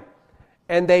Simon.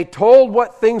 And they told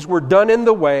what things were done in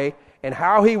the way, and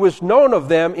how he was known of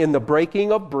them in the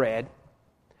breaking of bread.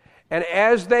 And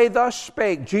as they thus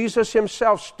spake, Jesus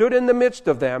himself stood in the midst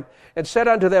of them, and said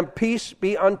unto them, Peace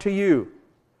be unto you.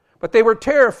 But they were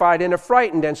terrified and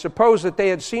affrighted, and supposed that they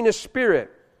had seen a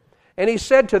spirit. And he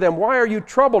said to them, Why are you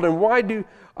troubled, and why do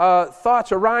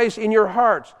thoughts arise in your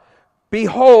hearts?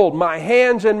 Behold, my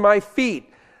hands and my feet,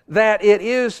 that it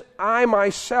is I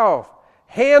myself.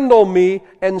 Handle me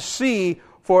and see,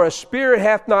 for a spirit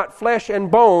hath not flesh and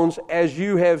bones, as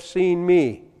you have seen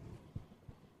me.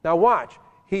 Now watch.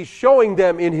 He's showing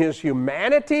them in his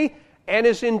humanity and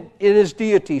in his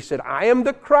deity. He said, I am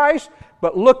the Christ,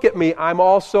 but look at me, I'm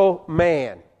also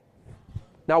man.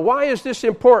 Now why is this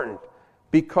important?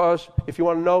 Because, if you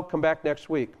want to know, come back next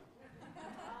week.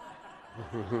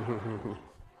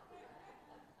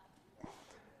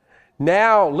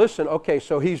 Now, listen, okay,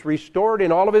 so he's restored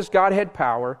in all of his Godhead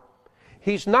power.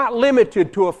 He's not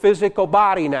limited to a physical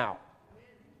body now.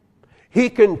 He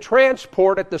can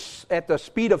transport at the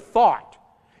speed of thought.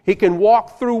 He can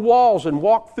walk through walls and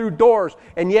walk through doors,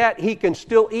 and yet He can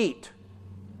still eat.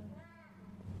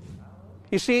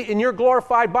 You see, in your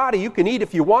glorified body, you can eat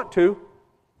if you want to,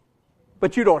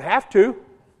 but you don't have to.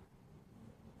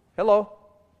 Hello?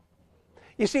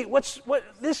 You see,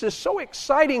 this is so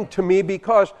exciting to me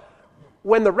because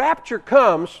when the rapture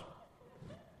comes,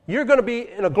 you're going to be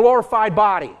in a glorified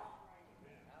body.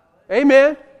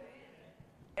 Amen?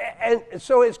 And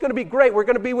so it's going to be great. We're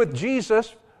going to be with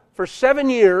Jesus for 7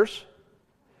 years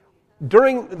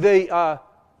during the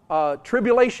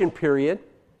tribulation period.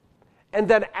 And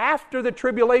then after the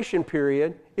tribulation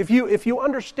period, if you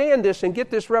understand this and get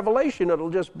this revelation, it'll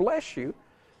just bless you.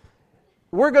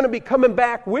 We're going to be coming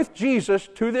back with Jesus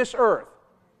to this earth.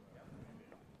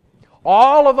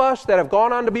 All of us that have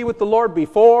gone on to be with the Lord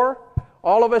before,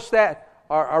 all of us that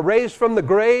are raised from the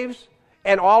graves,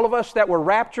 and all of us that were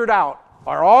raptured out,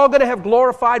 are all going to have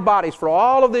glorified bodies for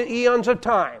all of the eons of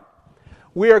time.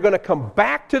 We are going to come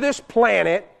back to this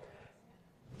planet,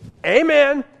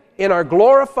 amen, in our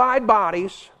glorified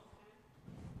bodies.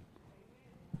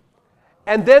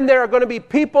 And then there are going to be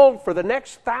people for the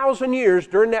next 1,000 years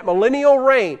during that millennial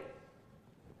reign,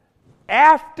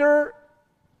 after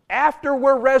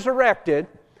we're resurrected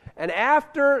and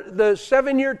after the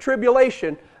 7-year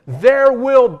tribulation, there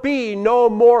will be no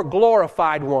more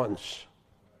glorified ones.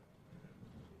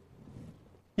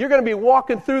 You're going to be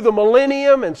walking through the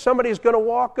millennium and somebody's going to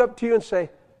walk up to you and say,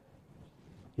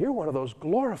 "You're one of those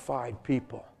glorified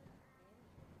people.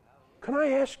 Can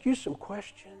I ask you some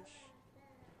questions?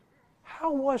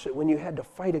 How was it when you had to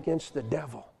fight against the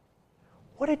devil?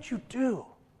 What did you do?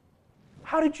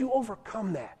 How did you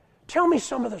overcome that? Tell me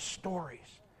some of the stories.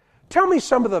 Tell me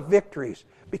some of the victories."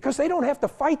 Because they don't have to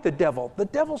fight the devil. The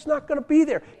devil's not going to be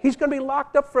there. He's going to be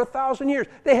locked up for 1,000 years.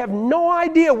 They have no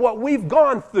idea what we've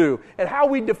gone through and how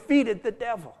we defeated the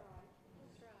devil.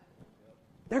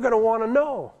 They're going to want to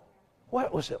know,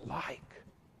 what was it like?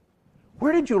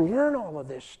 Where did you learn all of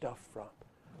this stuff from?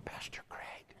 Pastor Craig.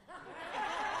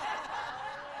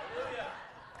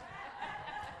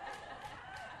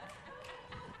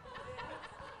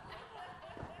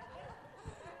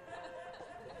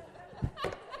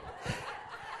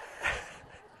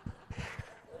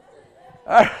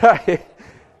 All right.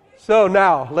 So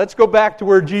now, let's go back to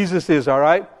where Jesus is, all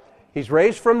right? He's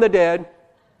raised from the dead,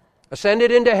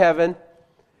 ascended into heaven,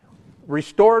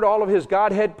 restored all of His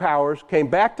Godhead powers, came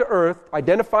back to earth,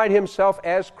 identified Himself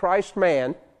as Christ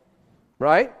man,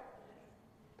 right?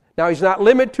 Now, He's not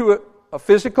limited to a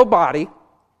physical body,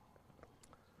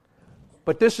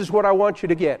 but this is what I want you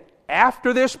to get.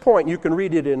 After this point, you can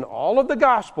read it in all of the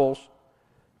Gospels,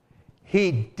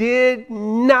 He did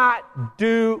not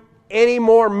do any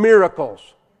more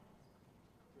miracles.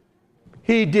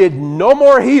 He did no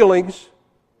more healings.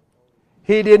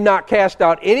 He did not cast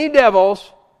out any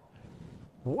devils.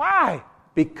 Why?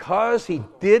 Because He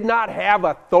did not have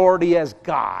authority as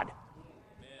God.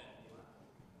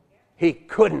 He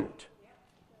couldn't.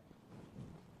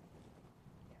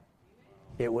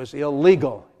 It was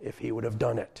illegal if He would have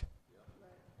done it.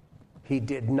 He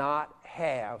did not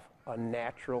have a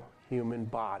natural human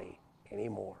body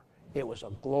anymore. It was a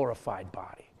glorified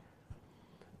body.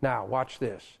 Now, watch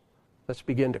this. Let's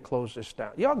begin to close this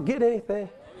down. Y'all get anything?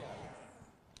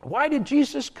 Why did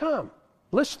Jesus come?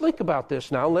 Let's think about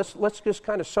this now. Let's just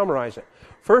kind of summarize it.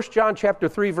 1 John chapter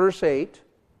 3, verse 8.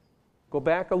 Go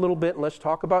back a little bit and let's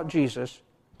talk about Jesus.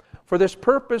 For this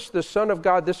purpose, the Son of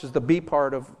God, this is the B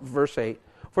part of verse 8.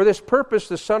 For this purpose,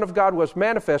 the Son of God was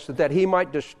manifested, that He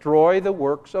might destroy the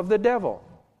works of the devil.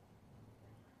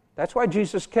 That's why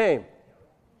Jesus came.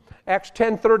 Acts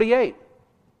 10:38.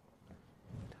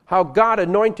 How God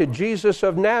anointed Jesus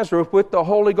of Nazareth with the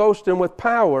Holy Ghost and with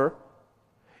power,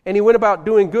 and He went about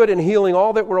doing good and healing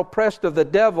all that were oppressed of the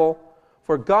devil,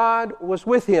 for God was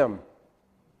with Him.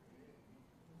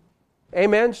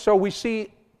 Amen. So we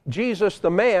see Jesus,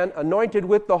 the man, anointed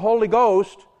with the Holy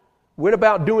Ghost, went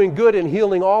about doing good and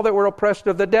healing all that were oppressed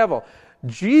of the devil.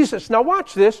 Jesus, now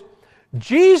watch this.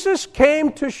 Jesus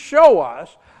came to show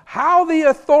us how the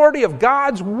authority of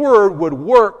God's Word would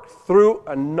work through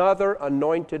another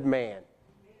anointed man.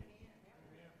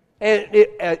 And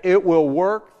it will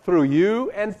work through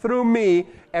you and through me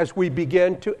as we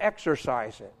begin to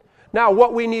exercise it. Now,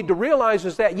 what we need to realize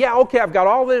is that, I've got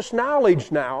all this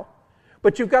knowledge now,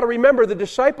 but you've got to remember the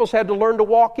disciples had to learn to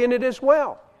walk in it as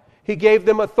well. He gave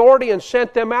them authority and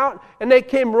sent them out, and they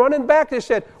came running back. They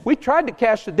said, "We tried to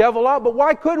cast the devil out, but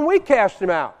why couldn't we cast him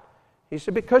out?" He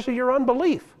said, "Because of your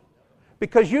unbelief.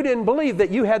 Because you didn't believe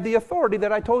that you had the authority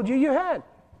that I told you you had."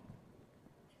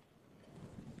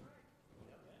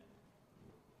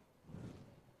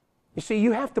 You see,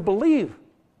 you have to believe.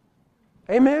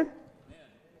 Amen?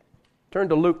 Turn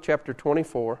to Luke chapter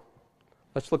 24.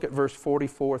 Let's look at verse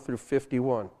 44 through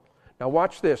 51. Now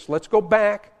watch this. Let's go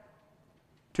back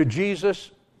to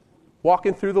Jesus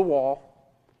walking through the wall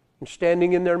and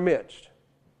standing in their midst.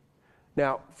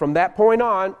 Now, from that point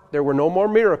on, there were no more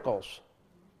miracles,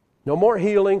 no more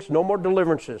healings, no more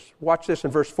deliverances. Watch this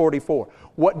in verse 44.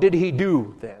 What did he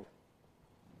do then?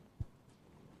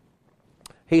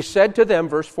 He said to them,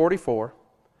 verse 44,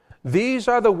 "These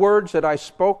are the words that I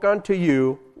spoke unto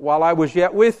you while I was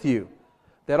yet with you,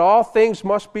 that all things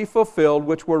must be fulfilled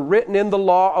which were written in the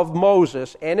law of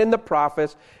Moses and in the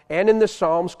prophets and in the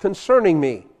Psalms concerning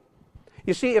me."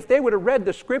 You see, if they would have read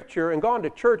the Scripture and gone to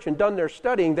church and done their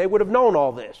studying, they would have known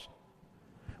all this.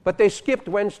 But they skipped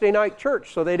Wednesday night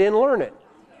church, so they didn't learn it.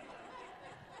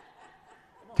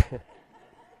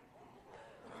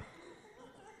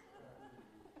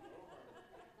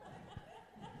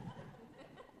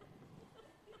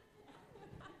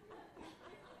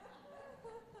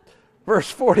 Verse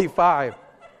 45.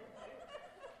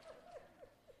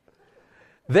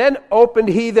 Then opened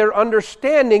he their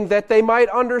understanding that they might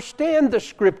understand the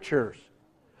Scriptures.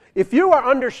 If you are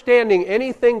understanding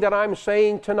anything that I'm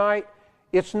saying tonight,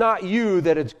 it's not you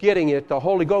that is getting it. The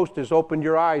Holy Ghost has opened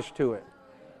your eyes to it.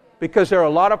 Because there are a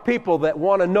lot of people that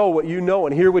want to know what you know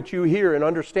and hear what you hear and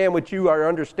understand what you are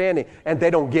understanding, and they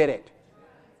don't get it.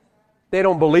 They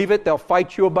don't believe it. They'll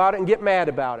fight you about it and get mad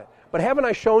about it. But haven't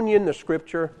I shown you in the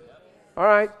Scripture? All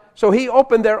right. So he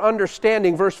opened their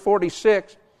understanding, verse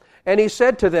 46, and he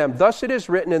said to them, "Thus it is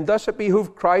written, and thus it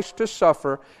behooved Christ to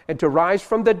suffer and to rise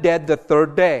from the dead the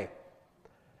third day,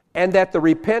 and that the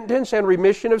repentance and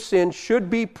remission of sins should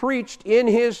be preached in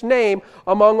his name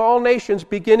among all nations,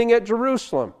 beginning at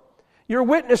Jerusalem. You're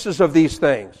witnesses of these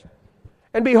things.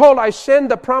 And behold, I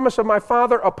send the promise of my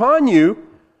Father upon you,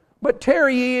 but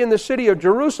tarry ye in the city of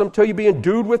Jerusalem till you be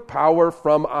endued with power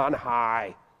from on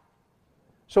high."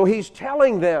 So he's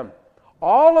telling them,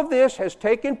 all of this has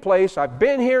taken place. I've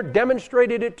been here,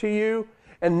 demonstrated it to you,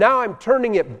 and now I'm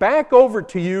turning it back over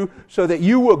to you so that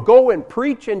you will go and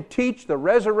preach and teach the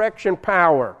resurrection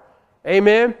power.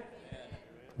 Amen?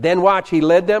 Then watch, he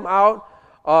led them out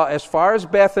as far as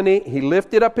Bethany. He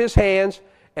lifted up his hands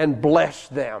and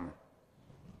blessed them.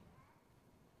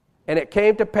 And it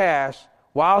came to pass,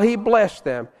 while he blessed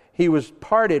them, he was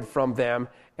parted from them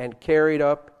and carried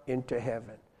up into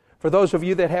heaven. For those of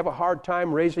you that have a hard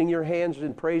time raising your hands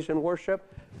in praise and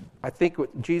worship, I think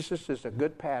Jesus is a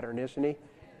good pattern, isn't he?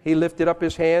 He lifted up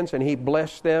his hands and he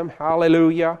blessed them.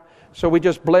 Hallelujah. So we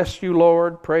just bless you,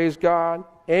 Lord. Praise God.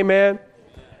 Amen.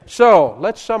 So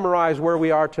let's summarize where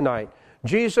we are tonight.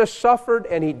 Jesus suffered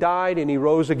and he died and he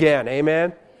rose again.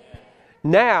 Amen.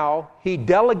 Now he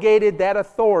delegated that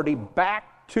authority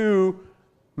back to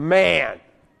man.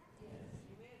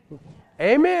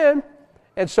 Amen.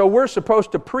 And so we're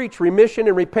supposed to preach remission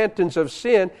and repentance of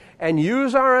sin and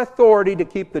use our authority to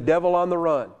keep the devil on the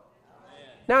run.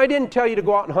 Now, he didn't tell you to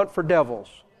go out and hunt for devils.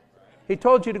 He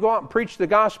told you to go out and preach the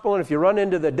gospel, and if you run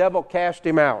into the devil, cast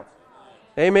him out.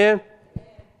 Amen?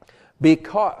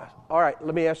 All right,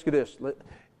 let me ask you this.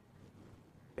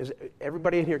 Is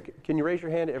everybody in here, can you raise your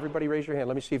hand? Everybody raise your hand.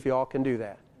 Let me see if you all can do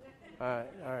that. All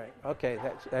right. Okay,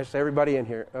 that's everybody in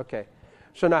here. Okay.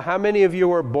 So now, how many of you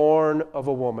were born of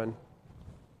a woman?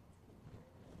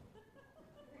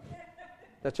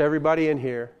 That's everybody in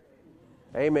here.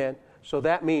 Amen. So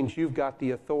that means you've got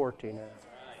the authority now.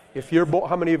 If you're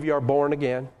how many of you are born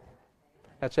again?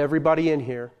 That's everybody in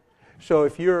here. So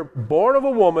if you're born of a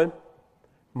woman,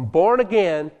 born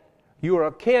again, you are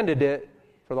a candidate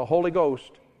for the Holy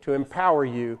Ghost to empower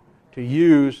you to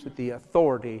use the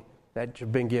authority that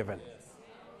you've been given.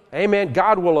 Amen.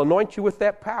 God will anoint you with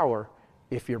that power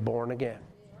if you're born again.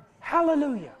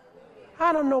 Hallelujah.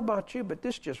 I don't know about you, but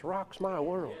this just rocks my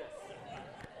world.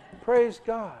 Praise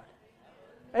God.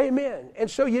 Amen. And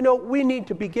so, we need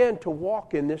to begin to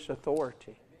walk in this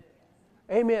authority.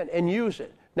 Amen. And use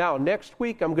it. Now, next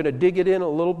week, I'm going to dig it in a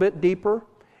little bit deeper,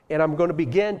 and I'm going to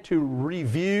begin to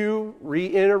review,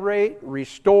 reiterate,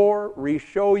 restore,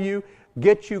 re-show you,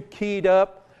 get you keyed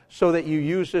up so that you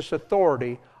use this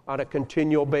authority on a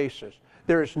continual basis.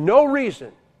 There is no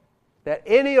reason that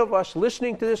any of us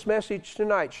listening to this message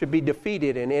tonight should be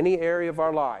defeated in any area of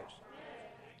our lives.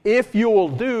 If you will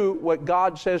do what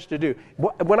God says to do.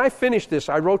 When I finished this,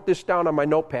 I wrote this down on my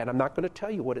notepad. I'm not going to tell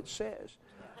you what it says.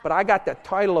 But I got the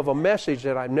title of a message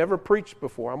that I've never preached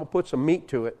before. I'm going to put some meat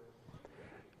to it.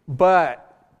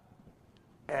 But,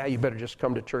 you better just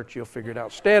come to church. You'll figure it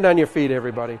out. Stand on your feet,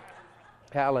 everybody.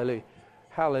 Hallelujah.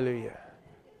 Hallelujah.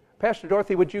 Pastor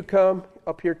Dorothy, would you come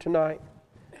up here tonight?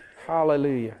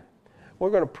 Hallelujah.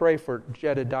 We're going to pray for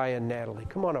Jedediah and Natalie.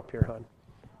 Come on up here, hon.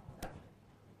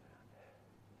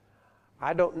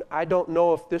 I don't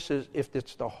know if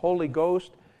it's the Holy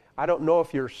Ghost. I don't know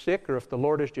if you're sick or if the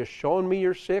Lord has just shown me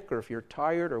you're sick or if you're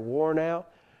tired or worn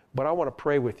out. But I want to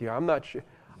pray with you. I'm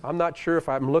not sure if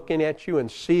I'm looking at you and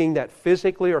seeing that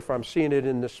physically or if I'm seeing it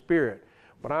in the spirit.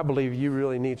 But I believe you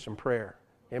really need some prayer.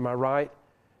 Am I right?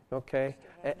 Okay.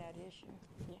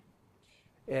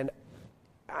 And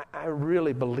I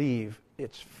really believe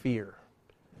it's fear.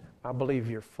 I believe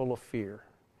you're full of fear.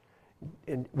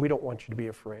 And we don't want you to be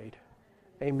afraid.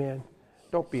 Amen.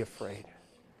 Don't be afraid.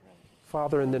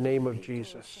 Father, in the name of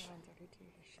Jesus,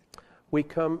 we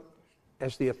come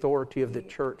as the authority of the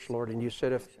church, Lord. And you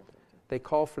said if they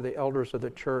call for the elders of the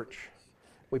church,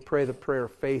 we pray the prayer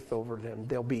of faith over them.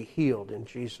 They'll be healed in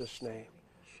Jesus' name.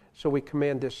 So we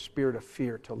command this spirit of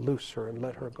fear to loose her and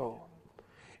let her go.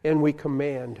 And we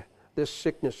command this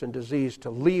sickness and disease to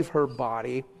leave her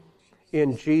body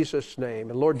in Jesus'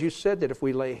 name. And Lord, you said that if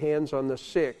we lay hands on the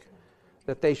sick,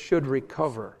 that they should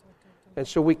recover. And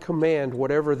so we command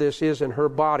whatever this is in her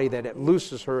body that it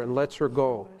looses her and lets her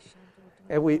go.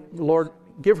 And we, Lord,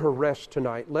 give her rest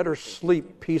tonight. Let her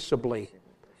sleep peaceably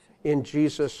in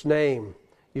Jesus' name.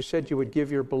 You said you would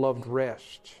give your beloved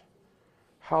rest.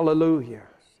 Hallelujah.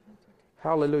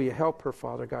 Hallelujah. Help her,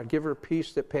 Father God. Give her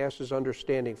peace that passes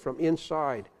understanding from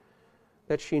inside,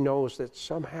 that she knows that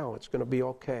somehow it's going to be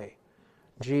okay.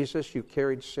 Jesus, you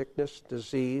carried sickness,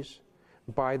 disease.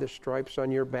 By the stripes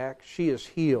on your back, she is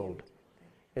healed.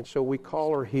 And so we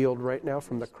call her healed right now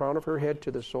from the crown of her head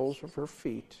to the soles of her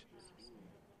feet.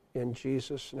 In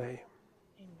Jesus' name.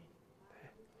 Amen.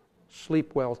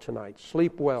 Sleep well tonight.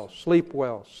 Sleep well. Sleep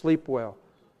well. Sleep well.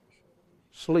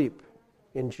 Sleep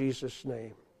in Jesus'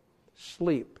 name.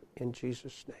 Sleep in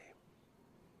Jesus' name.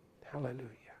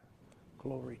 Hallelujah.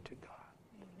 Glory to God.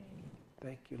 Amen.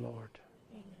 Thank you, Lord.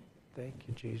 Amen. Thank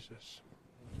you, Jesus.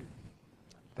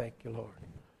 Thank you, Lord.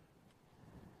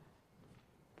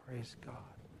 Praise God.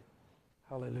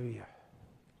 Hallelujah.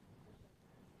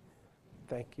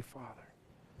 Thank you, Father.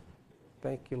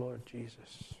 Thank you, Lord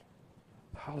Jesus.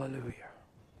 Hallelujah.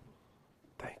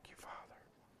 Thank you, Father.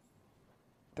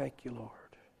 Thank you, Lord.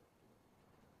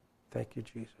 Thank you,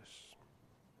 Jesus.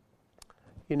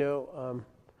 You know,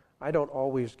 I don't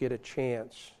always get a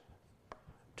chance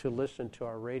to listen to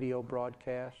our radio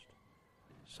broadcast.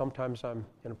 Sometimes I'm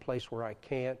in a place where I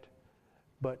can't.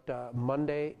 But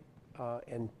Monday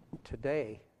and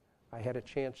today, I had a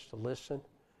chance to listen.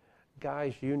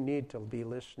 Guys, you need to be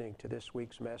listening to this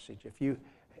week's message.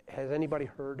 Has anybody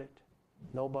heard it?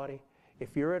 Nobody?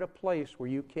 If you're at a place where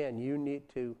you need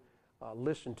to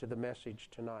listen to the message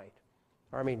tonight.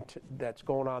 That's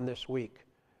going on this week.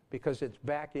 Because it's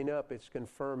backing up, it's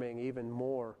confirming even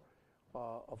more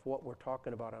of what we're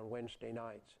talking about on Wednesday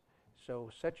nights. So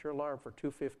set your alarm for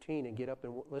 2:15 and get up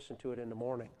and listen to it in the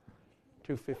morning.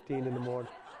 2:15 in the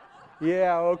morning.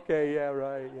 Yeah, okay, yeah,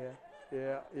 right,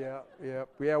 yeah. Yeah,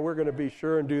 we're going to be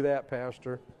sure and do that,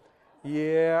 Pastor.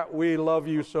 Yeah, we love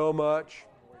you so much.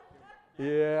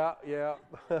 Yeah.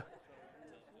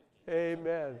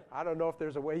 Amen. I don't know if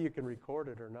there's a way you can record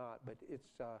it or not, but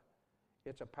it's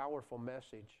a powerful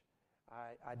message.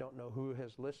 I don't know who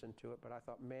has listened to it, but I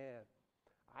thought, man,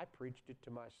 I preached it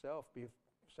to myself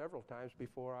several times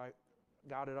before I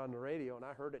got it on the radio, and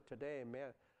I heard it today, and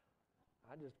man,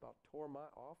 I just about tore my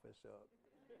office up.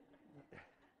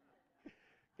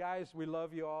 Guys, we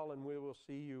love you all, and we will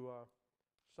see you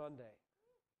Sunday.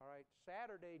 All right,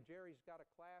 Saturday, Jerry's got a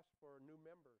class for new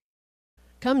members.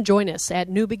 Come join us at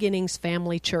New Beginnings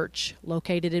Family Church,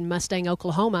 located in Mustang,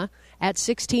 Oklahoma, at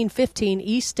 1615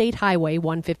 East State Highway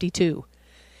 152.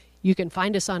 You can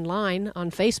find us online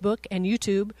on Facebook and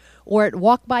YouTube or at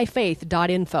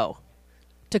walkbyfaith.info.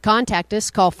 To contact us,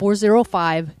 call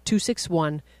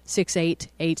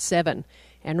 405-261-6887.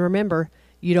 And remember,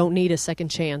 you don't need a second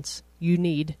chance. You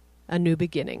need a new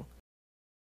beginning.